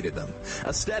 He Created Them,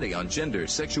 a study on gender,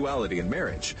 sexuality, and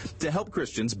marriage to help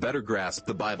Christians better grasp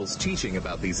the Bible's teaching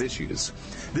about these issues.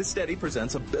 This study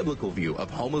presents a biblical view of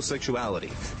homosexuality,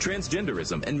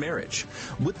 transgenderism, and marriage.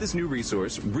 With this new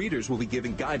resource, readers will be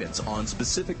given guidance on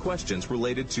specific questions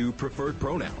related to preferred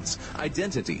pronouns,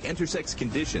 identity, intersex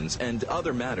conditions, and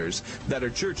other matters that our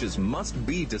churches must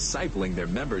be discipling their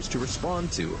members to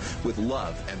respond to with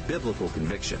love and biblical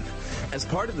conviction. As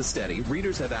part of the study,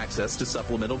 readers have access to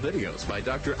supplemental videos by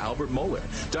Dr. Albert Mohler,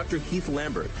 Dr. Heath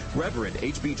Lambert, Reverend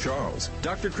H.B. Charles,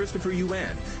 Dr. Christopher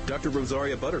Yuan, Dr.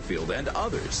 Rosaria Butterfield, and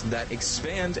others that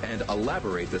expand and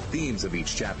elaborate the themes of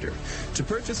each chapter. To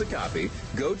purchase a copy,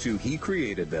 go to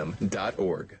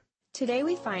hecreatedthem.org. Today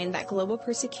we find that global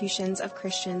persecutions of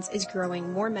Christians is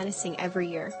growing more menacing every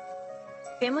year.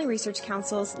 Family Research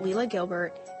Council's Leila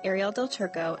Gilbert, Ariel Del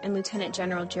Turco, and Lieutenant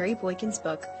General Jerry Boykin's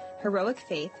book, Heroic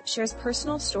Faith, shares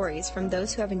personal stories from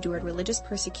those who have endured religious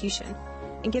persecution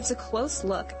and gives a close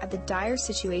look at the dire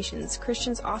situations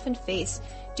Christians often face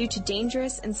due to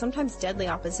dangerous and sometimes deadly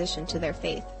opposition to their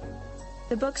faith.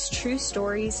 The book's true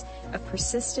stories of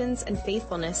persistence and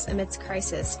faithfulness amidst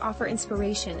crisis offer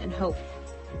inspiration and hope.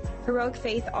 Heroic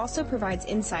Faith also provides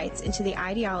insights into the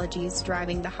ideologies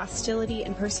driving the hostility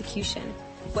and persecution,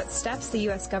 what steps the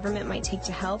U.S. government might take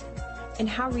to help, and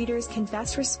how readers can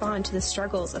best respond to the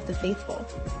struggles of the faithful.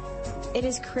 It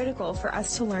is critical for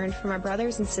us to learn from our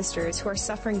brothers and sisters who are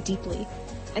suffering deeply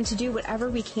and to do whatever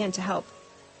we can to help.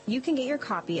 You can get your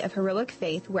copy of Heroic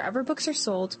Faith wherever books are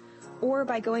sold or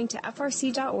by going to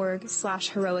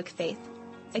frc.org/heroicfaith.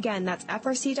 Again, that's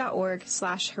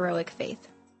frc.org/heroicfaith.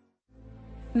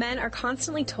 Men are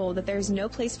constantly told that there is no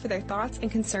place for their thoughts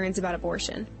and concerns about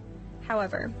abortion.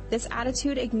 However, this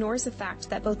attitude ignores the fact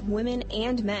that both women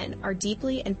and men are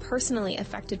deeply and personally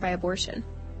affected by abortion.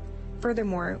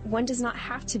 Furthermore, one does not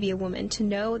have to be a woman to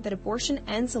know that abortion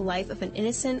ends the life of an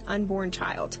innocent, unborn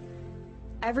child.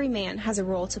 Every man has a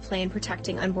role to play in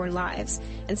protecting unborn lives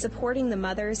and supporting the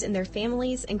mothers in their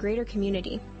families and greater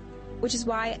community, which is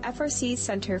why FRC's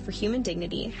Center for Human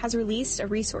Dignity has released a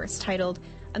resource titled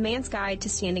A Man's Guide to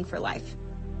Standing for Life.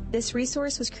 This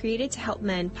resource was created to help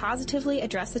men positively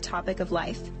address the topic of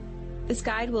life. This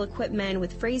guide will equip men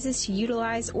with phrases to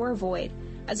utilize or avoid,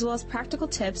 as well as practical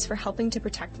tips for helping to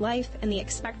protect life and the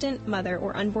expectant mother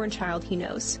or unborn child he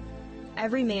knows.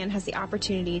 Every man has the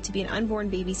opportunity to be an unborn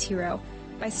baby's hero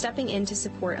by stepping in to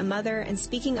support a mother and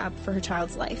speaking up for her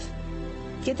child's life.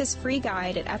 Get this free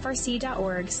guide at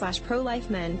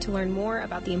frc.org/prolifemen to learn more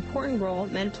about the important role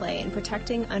men play in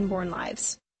protecting unborn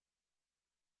lives.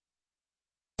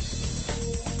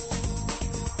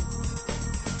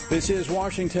 This is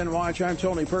Washington Watch. I'm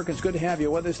Tony Perkins. Good to have you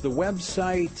with us. The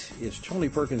website is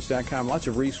TonyPerkins.com. Lots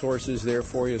of resources there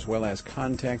for you, as well as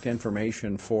contact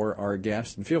information for our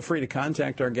guests. And feel free to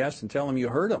contact our guests and tell them you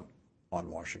heard them on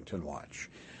Washington Watch.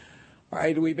 All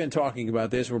right, we've been talking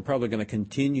about this. We're probably going to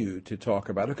continue to talk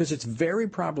about it because it's very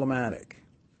problematic.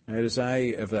 As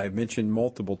I've mentioned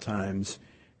multiple times,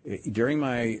 during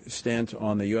my stint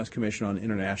on the U.S. Commission on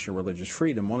International Religious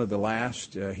Freedom, one of the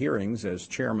last hearings as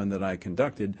chairman that I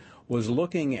conducted was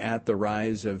looking at the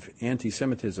rise of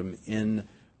anti-Semitism in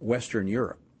Western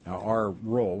Europe. Now, our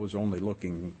role was only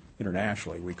looking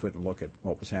internationally. We couldn't look at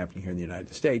what was happening here in the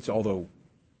United States, although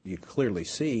you clearly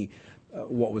see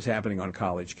what was happening on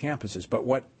college campuses. But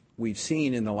what we've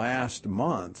seen in the last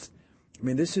month, I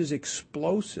mean, this is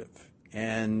explosive.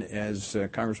 And as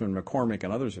Congressman McCormick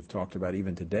and others have talked about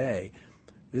even today,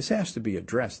 this has to be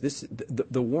addressed.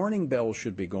 The warning bell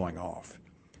should be going off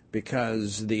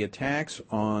because the attacks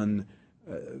on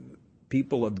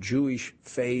people of Jewish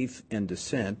faith and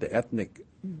descent, the ethnic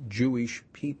Jewish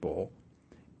people,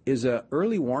 is an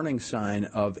early warning sign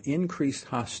of increased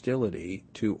hostility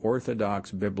to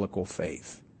Orthodox biblical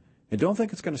faith. And don't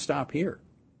think it's going to stop here.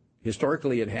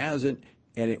 Historically, it hasn't,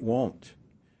 and it won't.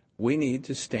 We need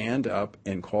to stand up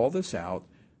and call this out.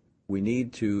 We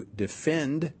need to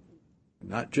defend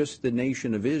not just the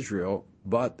nation of Israel,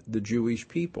 but the Jewish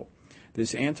people.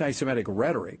 This anti-Semitic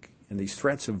rhetoric and these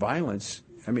threats of violence,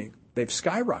 I mean, they've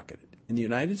skyrocketed in the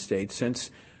United States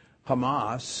since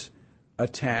Hamas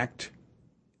attacked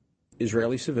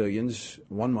Israeli civilians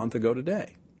 1 month ago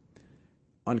today.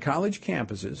 On college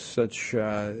campuses, such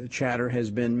chatter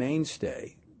has been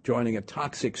mainstay, joining a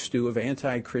toxic stew of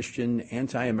anti-Christian,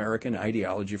 anti-American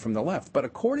ideology from the left. But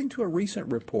according to a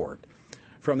recent report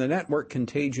from the Network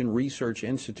Contagion Research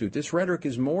Institute, this rhetoric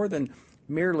is more than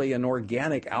merely an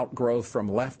organic outgrowth from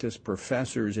leftist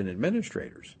professors and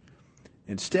administrators.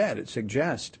 Instead, it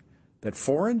suggests that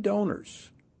foreign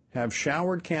donors have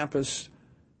showered campus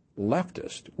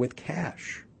leftists with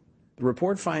cash. The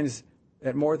report finds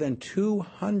that more than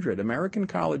 200 American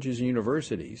colleges and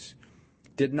universities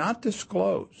did not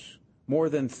disclose more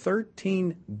than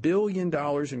 $13 billion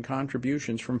in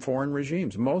contributions from foreign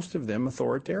regimes, most of them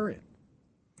authoritarian.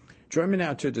 Join me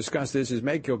now to discuss this is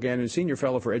Meg Kilgannon, Senior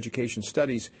Fellow for Education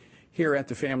Studies here at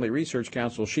the Family Research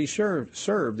Council. She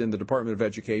served in the Department of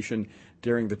Education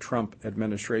during the Trump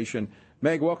administration.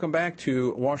 Meg, welcome back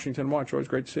to Washington Watch. Always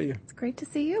great to see you. It's great to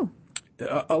see you.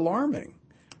 Alarming.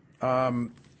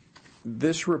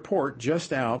 This report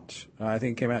just out, I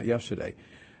think came out yesterday,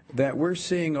 that we're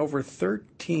seeing over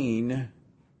 $13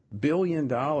 billion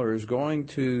going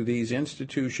to these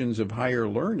institutions of higher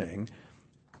learning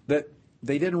that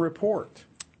they didn't report.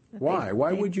 Why?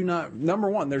 Why would you not? Number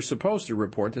one, they're supposed to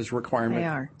report this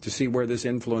requirement to see where this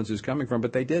influence is coming from,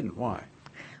 but they didn't. Why?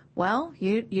 Well,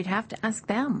 you'd have to ask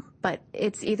them, but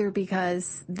it's either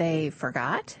because they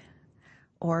forgot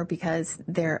or because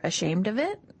they're ashamed of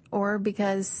it or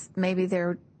because maybe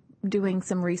they're doing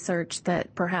some research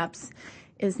that perhaps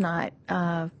is not,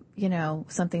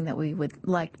 something that we would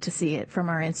like to see it from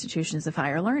our institutions of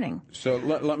higher learning. So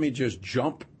let me just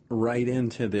jump right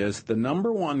into this. The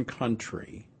number one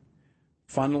country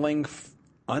funneling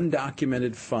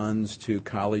undocumented funds to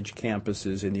college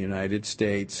campuses in the United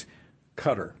States,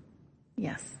 Qatar.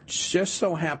 Yes. Just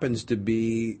so happens to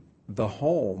be the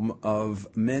home of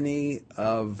many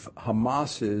of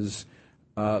Hamas's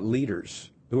leaders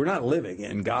who are not living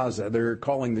in Gaza. They're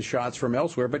calling the shots from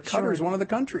elsewhere, but Qatar is one of the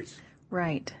countries.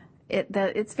 Right.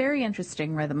 It's very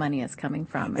interesting where the money is coming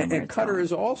from. And Qatar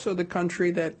is also the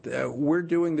country that we're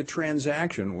doing the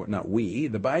transaction, not we,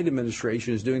 the Biden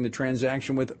administration is doing the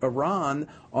transaction with Iran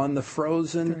on the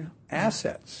frozen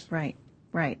assets. Right.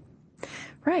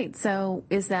 So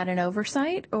is that an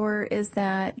oversight or is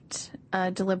that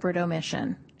a deliberate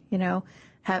omission?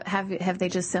 Have they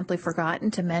just simply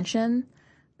forgotten to mention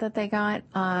that they got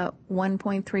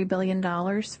 $1.3 billion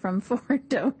from foreign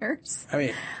donors? I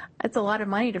mean, that's a lot of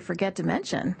money to forget to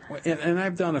mention. And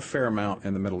I've done a fair amount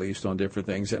in the Middle East on different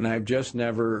things, and I've just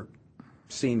never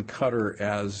seen Qatar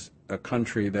as a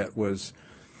country that was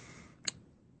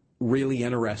really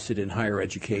interested in higher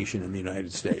education in the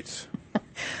United States.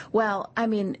 Well, I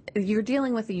mean, you're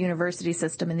dealing with a university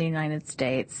system in the United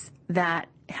States that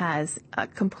has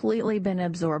completely been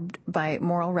absorbed by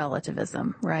moral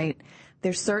relativism, right?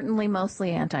 They're certainly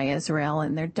mostly anti-Israel,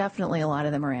 and they're definitely a lot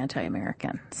of them are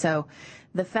anti-American. So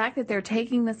the fact that they're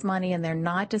taking this money and they're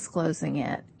not disclosing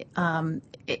it,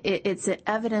 it's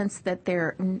evidence that they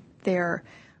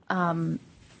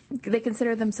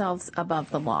consider themselves above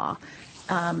the law,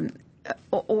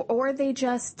 or they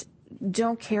just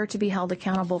don't care to be held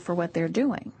accountable for what they're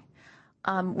doing.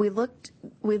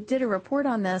 We did a report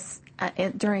on this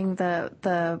during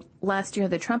the last year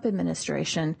of the Trump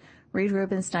administration. Reed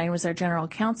Rubenstein was our general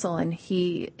counsel, and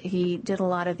he did a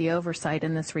lot of the oversight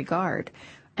in this regard.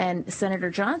 And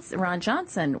Senator Ron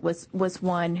Johnson was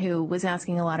one who was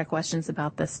asking a lot of questions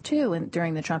about this too, and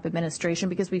during the Trump administration,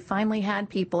 because we finally had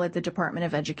people at the Department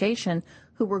of Education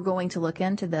who were going to look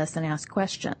into this and ask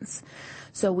questions.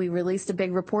 So we released a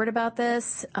big report about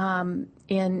this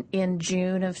in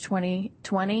June of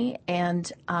 2020,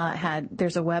 and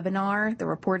there's a webinar. The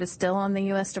report is still on the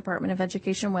U.S. Department of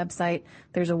Education website.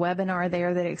 There's a webinar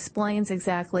there that explains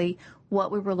exactly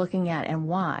what we were looking at and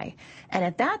why. And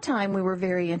at that time, we were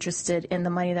very interested in the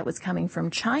money that was coming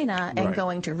from China and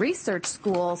going to research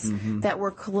schools that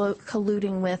were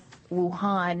colluding with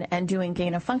Wuhan and doing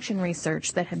gain-of-function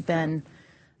research that had been,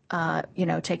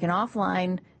 taken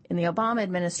offline in the Obama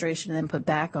administration and then put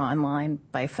back online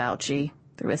by Fauci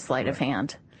through a sleight of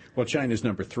hand. Well, China's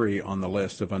number 3 on the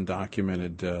list of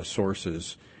undocumented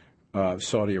sources,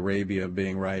 Saudi Arabia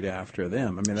being right after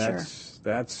them. I mean,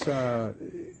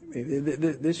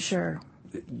 this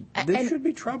should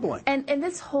be troubling. And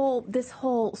this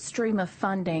whole stream of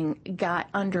funding got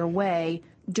underway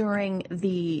during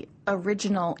the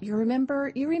original. You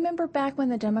remember back when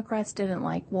the Democrats didn't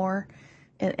like war,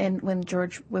 and when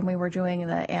we were doing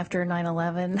the after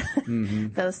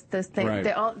 9/11, those things,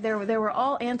 they were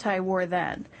all anti-war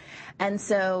then. And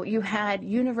so you had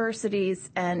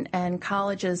universities and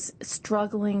colleges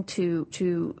struggling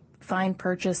to find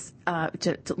purchase,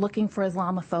 looking for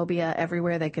Islamophobia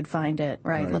everywhere they could find it,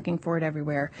 right? Looking for it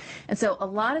everywhere. And so a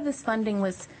lot of this funding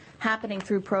was happening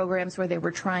through programs where they were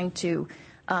trying to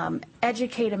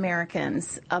educate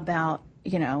Americans about,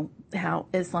 how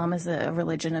Islam is a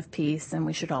religion of peace and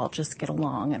we should all just get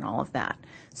along and all of that.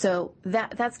 So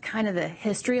that's kind of the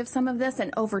history of some of this.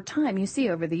 And over time, you see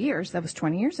over the years, that was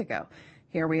 20 years ago.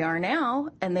 Here we are now,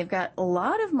 and they've got a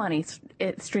lot of money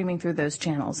streaming through those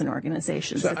channels and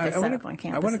organizations that they set up on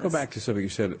campuses. I want to go back to something you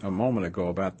said a moment ago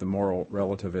about the moral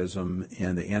relativism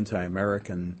and the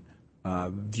anti-American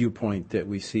viewpoint that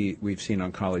we've seen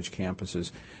on college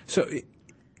campuses. So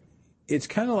it's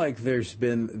kind of like there's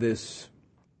been this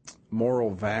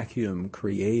moral vacuum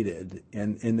created,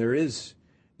 and there's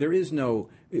no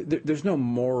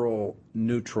moral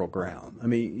neutral ground. I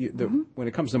mean, when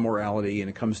it comes to morality and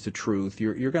it comes to truth,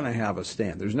 you're going to have a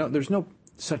stand. There's no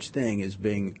such thing as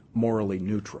being morally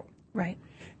neutral. Right.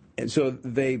 And so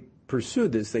they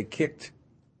pursued this. They kicked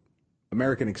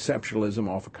American exceptionalism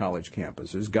off of college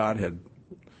campuses. God had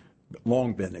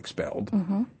long been expelled.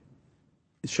 Mm-hmm.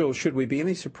 So should we be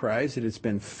any surprised that it's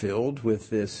been filled with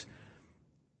this?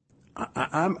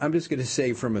 I'm just going to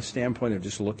say, from a standpoint of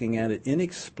just looking at it,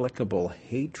 inexplicable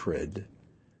hatred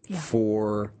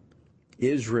for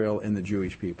Israel and the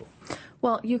Jewish people.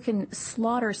 Well, you can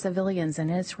slaughter civilians in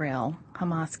Israel,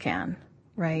 Hamas can,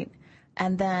 right?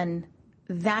 And then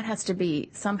that has to be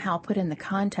somehow put in the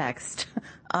context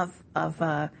of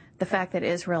the fact that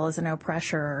Israel is an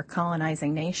oppressor or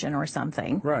colonizing nation or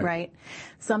something, right?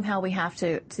 Somehow we have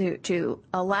to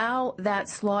allow that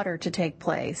slaughter to take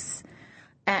place.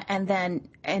 And then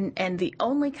the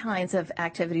only kinds of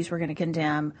activities we're going to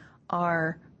condemn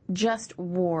are just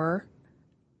war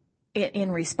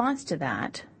in response to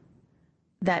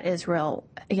that Israel,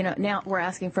 now we're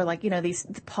asking for these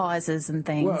pauses and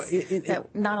things,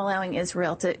 not allowing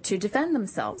Israel to defend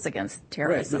themselves against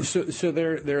terrorism. Right. So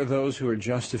there are those who are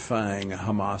justifying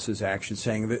Hamas's actions,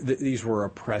 saying that these were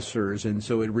oppressors, and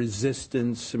so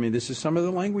resistance. I mean, this is some of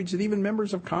the language that even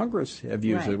members of Congress have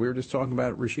used. Right. We were just talking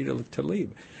about Rashida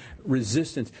Tlaib.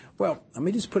 Resistance. Well, let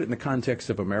me just put it in the context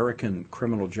of American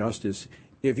criminal justice.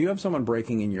 If you have someone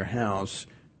breaking in your house,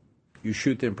 you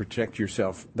shoot them, protect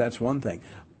yourself, that's one thing.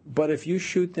 But if you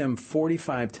shoot them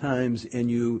 45 times and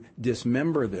you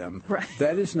dismember them,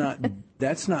 that's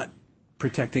not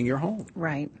protecting your home.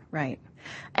 Right.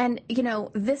 And,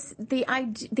 the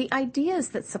ideas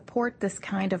that support this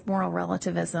kind of moral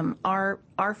relativism are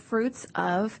fruits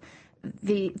of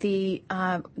the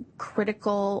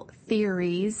critical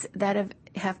theories that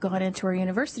have gone into our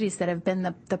universities that have been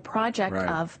the project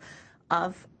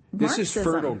of this Marxism, is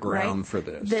fertile ground for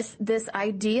this. This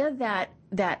idea that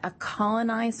a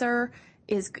colonizer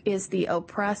is the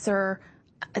oppressor,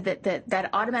 that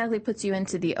automatically puts you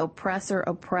into the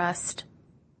oppressor-oppressed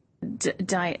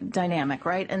dynamic,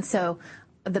 right? And so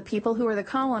the people who are the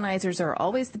colonizers are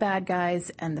always the bad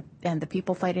guys, and the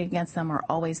people fighting against them are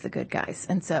always the good guys.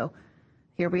 And so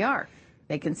here we are.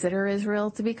 They consider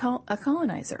Israel to be a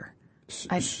colonizer.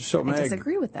 I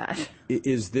disagree with that.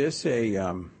 Is this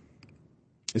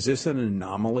Is this an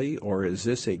anomaly, or is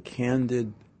this a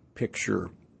candid picture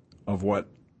of what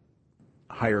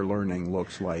higher learning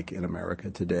looks like in America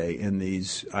today in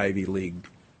these Ivy League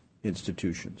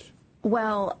institutions?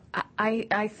 Well,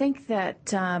 I think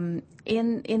that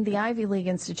in the Ivy League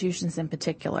institutions in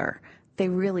particular, they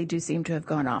really do seem to have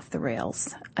gone off the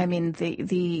rails. I mean,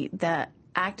 the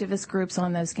activist groups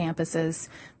on those campuses,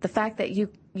 the fact that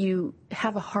you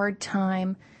have a hard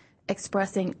time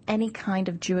expressing any kind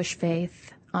of Jewish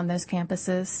faith on those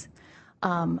campuses.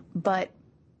 But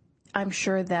I'm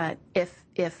sure that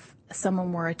if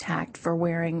someone were attacked for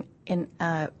wearing in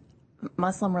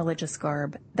Muslim religious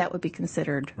garb, that would be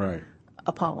considered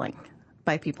appalling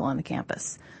by people on the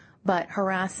campus. But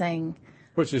harassing...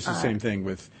 Which is the same thing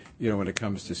with, when it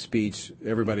comes to speech,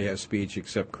 everybody has speech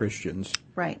except Christians.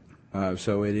 Right.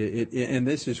 So and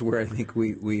this is where I think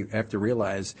we have to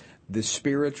realize the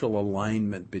spiritual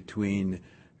alignment between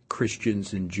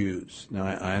Christians and Jews. Now,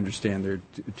 I understand they're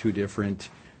two different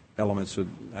elements. So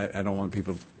I don't want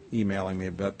people emailing me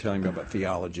telling me about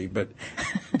theology, but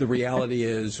the reality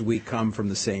is we come from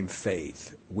the same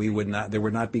faith. There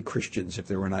would not be Christians if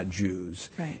there were not Jews.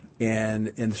 Right.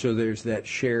 And so there's that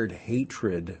shared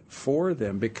hatred for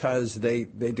them because they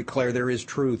declare there is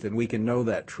truth and we can know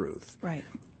that truth. Right.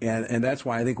 And that's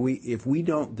why I think if we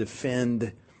don't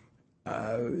defend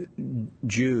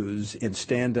Jews and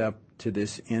stand up to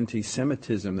this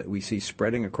anti-Semitism that we see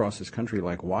spreading across this country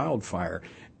like wildfire,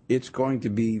 it's going to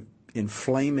be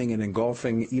inflaming and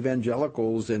engulfing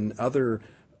evangelicals and other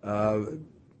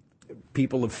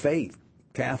people of faith,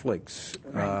 Catholics,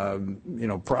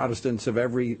 Protestants of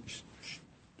every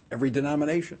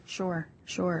denomination. Sure.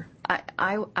 Sure.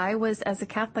 I was, as a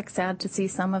Catholic, sad to see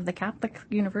some of the Catholic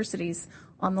universities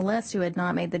on the list who had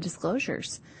not made the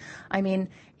disclosures. I mean,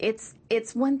 it's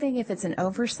one thing if it's an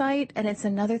oversight, and it's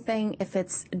another thing if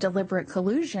it's deliberate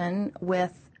collusion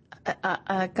with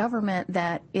a government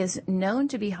that is known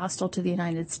to be hostile to the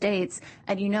United States,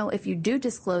 and if you do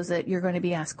disclose it, you're going to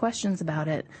be asked questions about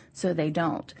it, so they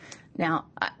don't. Now,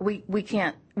 we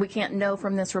can't know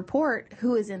from this report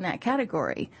who is in that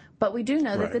category, but we do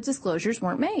know that the disclosures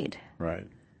weren't made. Right.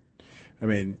 I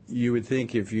mean, you would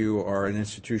think if you are an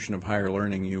institution of higher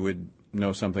learning, you would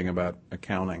know something about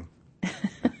accounting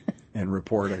and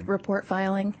reporting. Report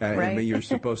filing, right? I mean, you're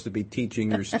supposed to be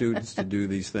teaching your students to do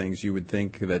these things. You would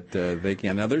think that they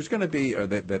can. Now, there's going to be,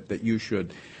 that you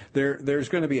should, there's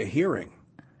going to be a hearing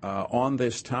on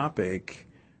this topic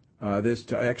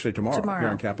actually tomorrow here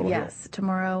on Capitol Hill. Yes,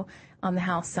 tomorrow on the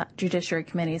House Judiciary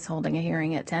Committee is holding a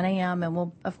hearing at 10 a.m., and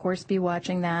we'll, of course, be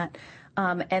watching that.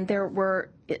 And there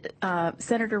were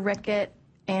Senator Rickett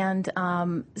and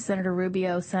Senator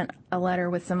Rubio sent a letter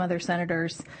with some other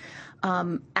senators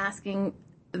asking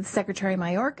Secretary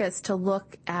Mayorkas to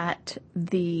look at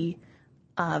the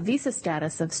visa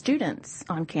status of students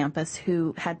on campus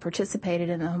who had participated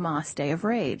in the Hamas Day of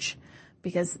Rage,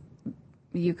 because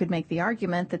you could make the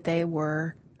argument that they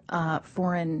were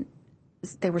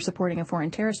supporting a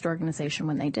foreign terrorist organization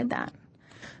when they did that.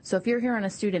 So if you're here on a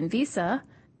student visa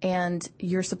and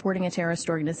you're supporting a terrorist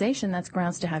organization, that's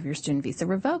grounds to have your student visa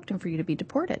revoked and for you to be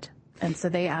deported. And so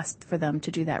they asked for them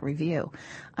to do that review.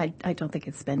 I don't think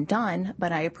it's been done,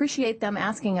 but I appreciate them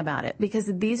asking about it, because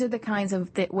these are the kinds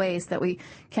of ways that we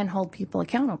can hold people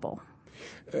accountable.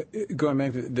 Going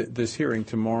back to this hearing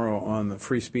tomorrow on the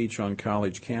free speech on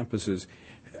college campuses,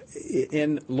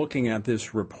 in looking at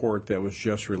this report that was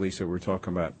just released that we're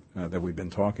talking about, that we've been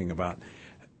talking about,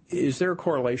 is there a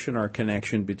correlation or a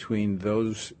connection between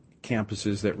those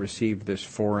campuses that received this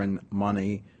foreign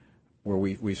money, where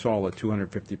we saw a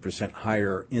 250%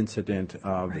 higher incident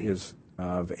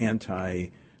of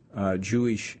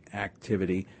anti-Jewish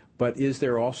activity, but is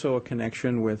there also a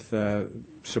connection with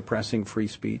suppressing free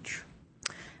speech?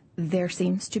 There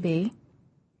seems to be.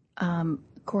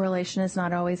 Correlation is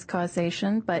not always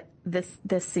causation, but this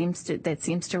seems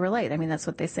to relate. I mean, that's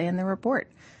what they say in the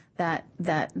report, that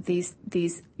these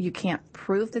you can't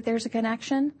prove that there's a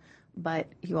connection, but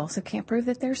you also can't prove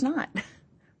that there's not,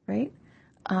 right?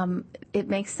 It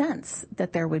makes sense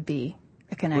that there would be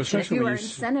a connection. Well, if you are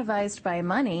incentivized by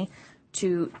money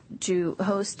to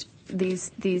host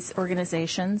these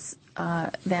organizations,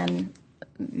 then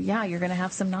yeah, you're going to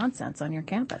have some nonsense on your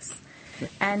campus.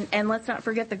 And let's not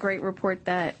forget the great report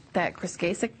that Chris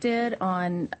Kasich did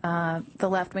on the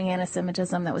left-wing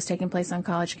anti-Semitism that was taking place on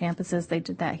college campuses.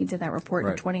 He did that report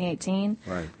in 2018.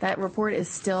 Right. That report is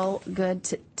still good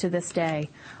to this day.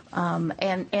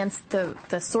 And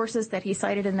the sources that he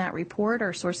cited in that report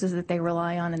are sources that they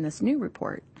rely on in this new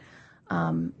report.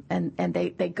 And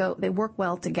they work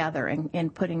well together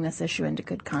in putting this issue into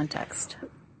good context.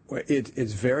 Well,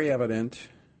 it's very evident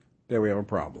that we have a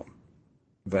problem.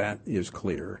 That is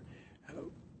clear.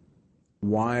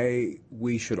 Why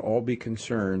we should all be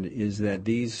concerned is that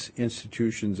these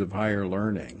institutions of higher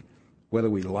learning, whether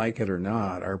we like it or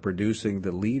not, are producing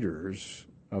the leaders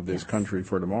of this country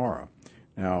for tomorrow.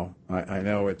 Now, I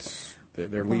know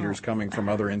they're leaders coming from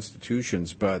other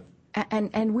institutions, but...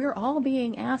 And we're all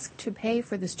being asked to pay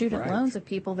for the student loans of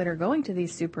people that are going to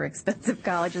these super expensive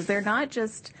colleges. They're not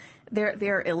just...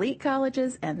 They're elite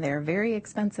colleges, and they're very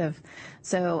expensive.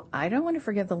 So I don't want to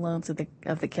forgive the loans of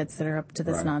the kids that are up to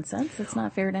this nonsense. It's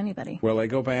not fair to anybody. Well, I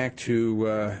go back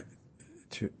to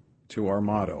our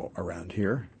motto around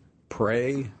here: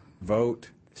 pray, vote,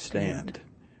 stand.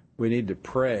 We need to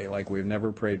pray like we've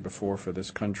never prayed before for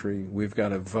this country. We've got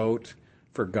to vote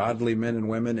for godly men and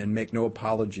women and make no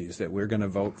apologies that we're going to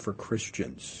vote for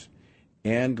Christians.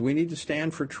 And we need to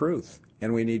stand for truth.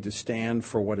 And we need to stand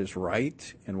for what is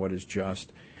right and what is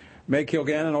just. Meg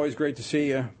Kilgannon, always great to see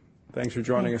you. Thanks for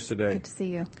joining us today. Good to see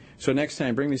you. So next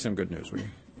time, bring me some good news, will you?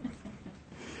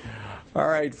 All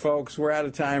right, folks, we're out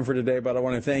of time for today, but I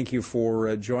want to thank you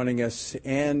for joining us.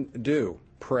 And do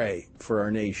pray for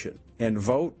our nation. And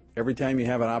vote every time you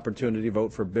have an opportunity.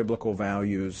 Vote for biblical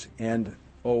values. And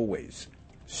always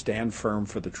stand firm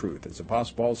for the truth. As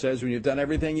Apostle Paul says, when you've done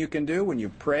everything you can do, when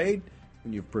you've prayed,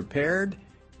 when you've prepared,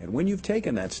 and when you've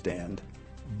taken that stand,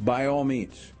 by all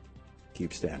means,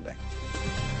 keep standing.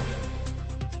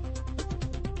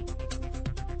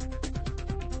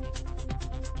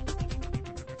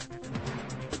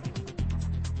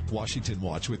 Washington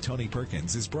Watch with Tony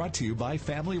Perkins is brought to you by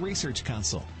Family Research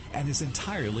Council and is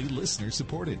entirely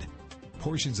listener-supported.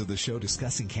 Portions of the show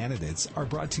discussing candidates are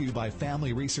brought to you by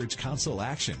Family Research Council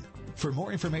Action. For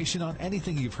more information on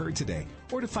anything you've heard today,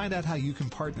 or to find out how you can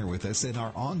partner with us in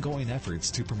our ongoing efforts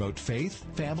to promote faith,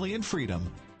 family, and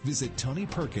freedom, visit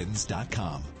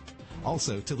TonyPerkins.com.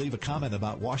 Also, to leave a comment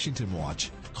about Washington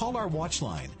Watch, call our watch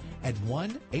line at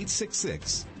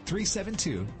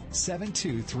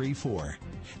 1-866-372-7234.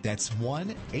 That's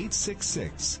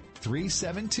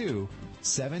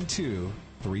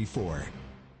 1-866-372-7234.